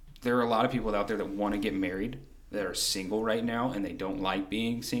 there are a lot of people out there that want to get married that are single right now and they don't like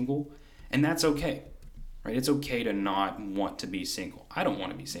being single, and that's okay, right? It's okay to not want to be single. I don't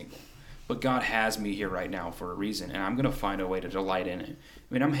want to be single, but God has me here right now for a reason, and I'm going to find a way to delight in it.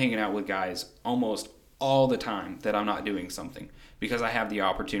 I mean, I'm hanging out with guys almost all the time that I'm not doing something because I have the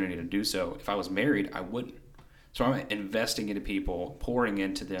opportunity to do so. If I was married, I wouldn't. So I'm investing into people, pouring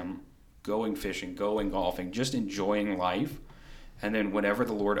into them, going fishing, going golfing, just enjoying life. And then whenever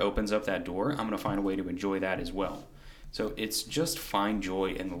the Lord opens up that door, I'm going to find a way to enjoy that as well. So it's just find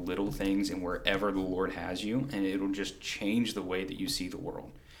joy in the little things and wherever the Lord has you, and it'll just change the way that you see the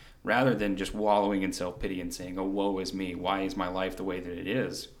world. Rather than just wallowing in self-pity and saying, oh, woe is me, why is my life the way that it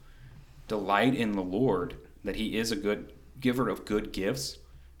is? Delight in the Lord, that He is a good giver of good gifts,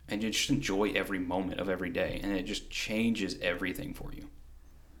 and you just enjoy every moment of every day, and it just changes everything for you.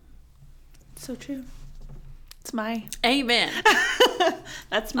 So true. It's my, Amen.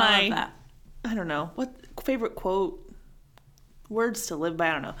 that's I my, love that. I don't know, what favorite quote, words to live by,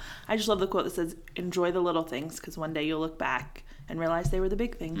 I don't know. I just love the quote that says, enjoy the little things, because one day you'll look back and realize they were the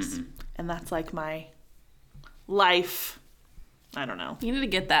big things. Mm-hmm. And that's like my life, I don't know. You need to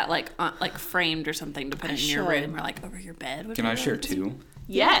get that like framed or something to put I in your should. room or like over your bed. would Can be I really share good. two?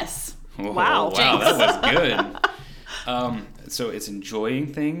 Yes. Oh, Wow. Wow, that was good. So it's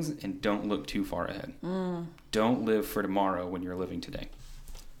enjoying things and don't look too far ahead. Don't live for tomorrow when you're living today.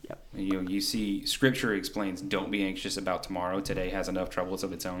 Yep. You see, Scripture explains, don't be anxious about tomorrow. Today has enough troubles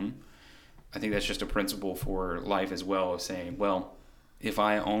of its own. I think that's just a principle for life as well, of saying, well, if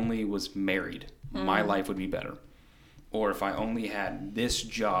I only was married, my life would be better. Or if I only had this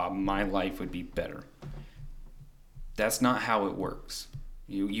job, my life would be better. That's not how it works.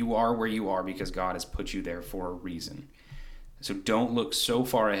 You are where you are because God has put you there for a reason. So don't look so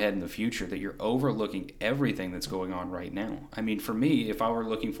far ahead in the future that you're overlooking everything that's going on right now. I mean, for me, if I were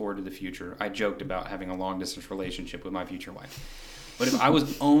looking forward to the future, I joked about having a long-distance relationship with my future wife. But if I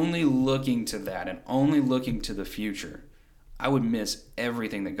was only looking to that and only looking to the future, I would miss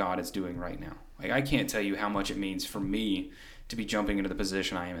everything that God is doing right now. Like, I can't tell you how much it means for me to be jumping into the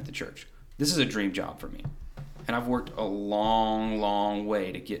position I am at the church. This is a dream job for me. And I've worked a long, long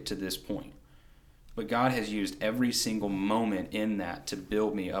way to get to this point. But God has used every single moment in that to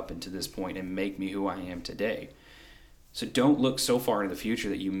build me up into this point and make me who I am today. So don't look so far into the future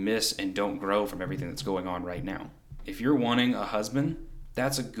that you miss and don't grow from everything that's going on right now. If you're wanting a husband,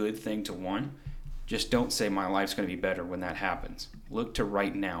 that's a good thing to want. Just don't say my life's going to be better when that happens. Look to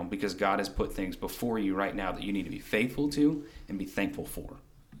right now, because God has put things before you right now that you need to be faithful to and be thankful for.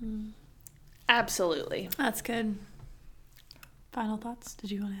 Absolutely. That's good. Final thoughts?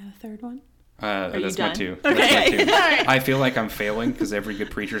 Did you want to add a third one? That's done? my two. Okay. That's my two. All right. I feel like I'm failing because every good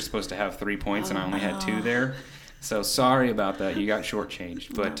preacher is supposed to have 3 points, and I only had 2 there. So sorry about that. You got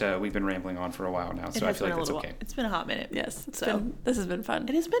shortchanged. But we've been rambling on for a while now, so I feel like that's okay. It's been a hot minute. Yes. So This has been fun.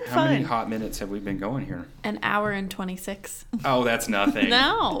 it has been How fun. many hot minutes have we been going here? An hour and 26. Oh, that's nothing.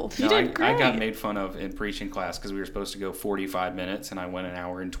 No, you did great. I got made fun of in preaching class because we were supposed to go 45 minutes, and I went an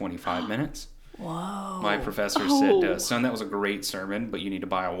hour and 25 minutes. Whoa. My professor Oh. said, son, that was a great sermon, but you need to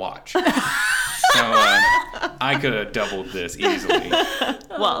buy a watch. So I could have doubled this easily.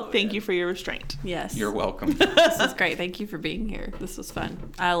 Well, thank you for your restraint. Yes. You're welcome. This is great. Thank you for being here. This was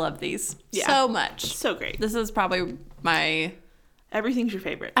fun. I love these so much. So great. This is probably my... Everything's your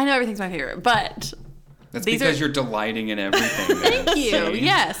favorite. I know everything's my favorite, but... That's These because are- you're delighting in everything. Thank you. See?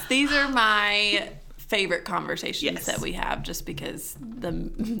 Yes, these are my favorite conversations Yes. that we have, just because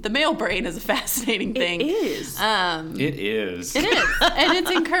the male brain is a fascinating thing. It is. It is. It is. And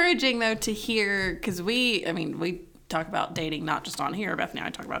it's encouraging, though, to hear, because we talk about dating not just on here. Bethany and I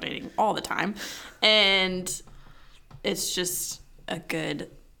talk about dating all the time. And it's just a good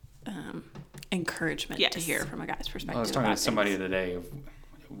encouragement to Yes. hear from a guy's perspective. I was talking about to somebody things. today.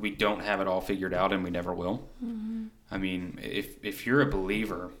 We don't have it all figured out, and we never will. Mm-hmm. I mean, if you're a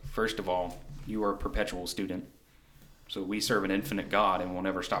believer, first of all, you are a perpetual student. So we serve an infinite God, and we'll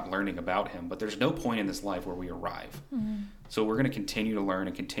never stop learning about Him. But there's no point in this life where we arrive. Mm-hmm. So we're going to continue to learn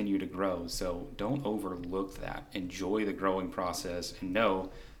and continue to grow. So don't overlook that. Enjoy the growing process, and know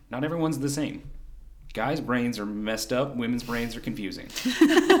not everyone's the same. Guys' brains are messed up. Women's brains are confusing.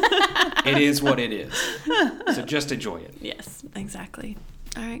 It is what it is. So just enjoy it. Yes, exactly.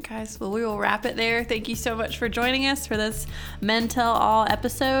 All right, guys. Well, we will wrap it there. Thank you so much for joining us for this Men Tell All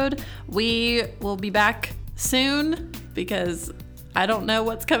episode. We will be back soon, because I don't know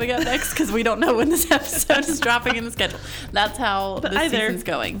what's coming up next, because we don't know when this episode is dropping in the schedule. That's how But this either season's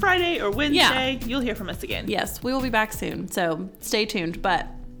going. Friday or Wednesday, you'll hear from us again. Yes, we will be back soon. So stay tuned. But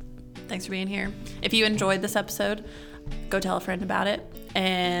thanks for being here. If you enjoyed this episode, go tell a friend about it,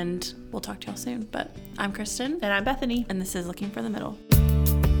 and we'll talk to y'all soon. But I'm Kristen, And I'm Bethany. and this is Looking for the Middle.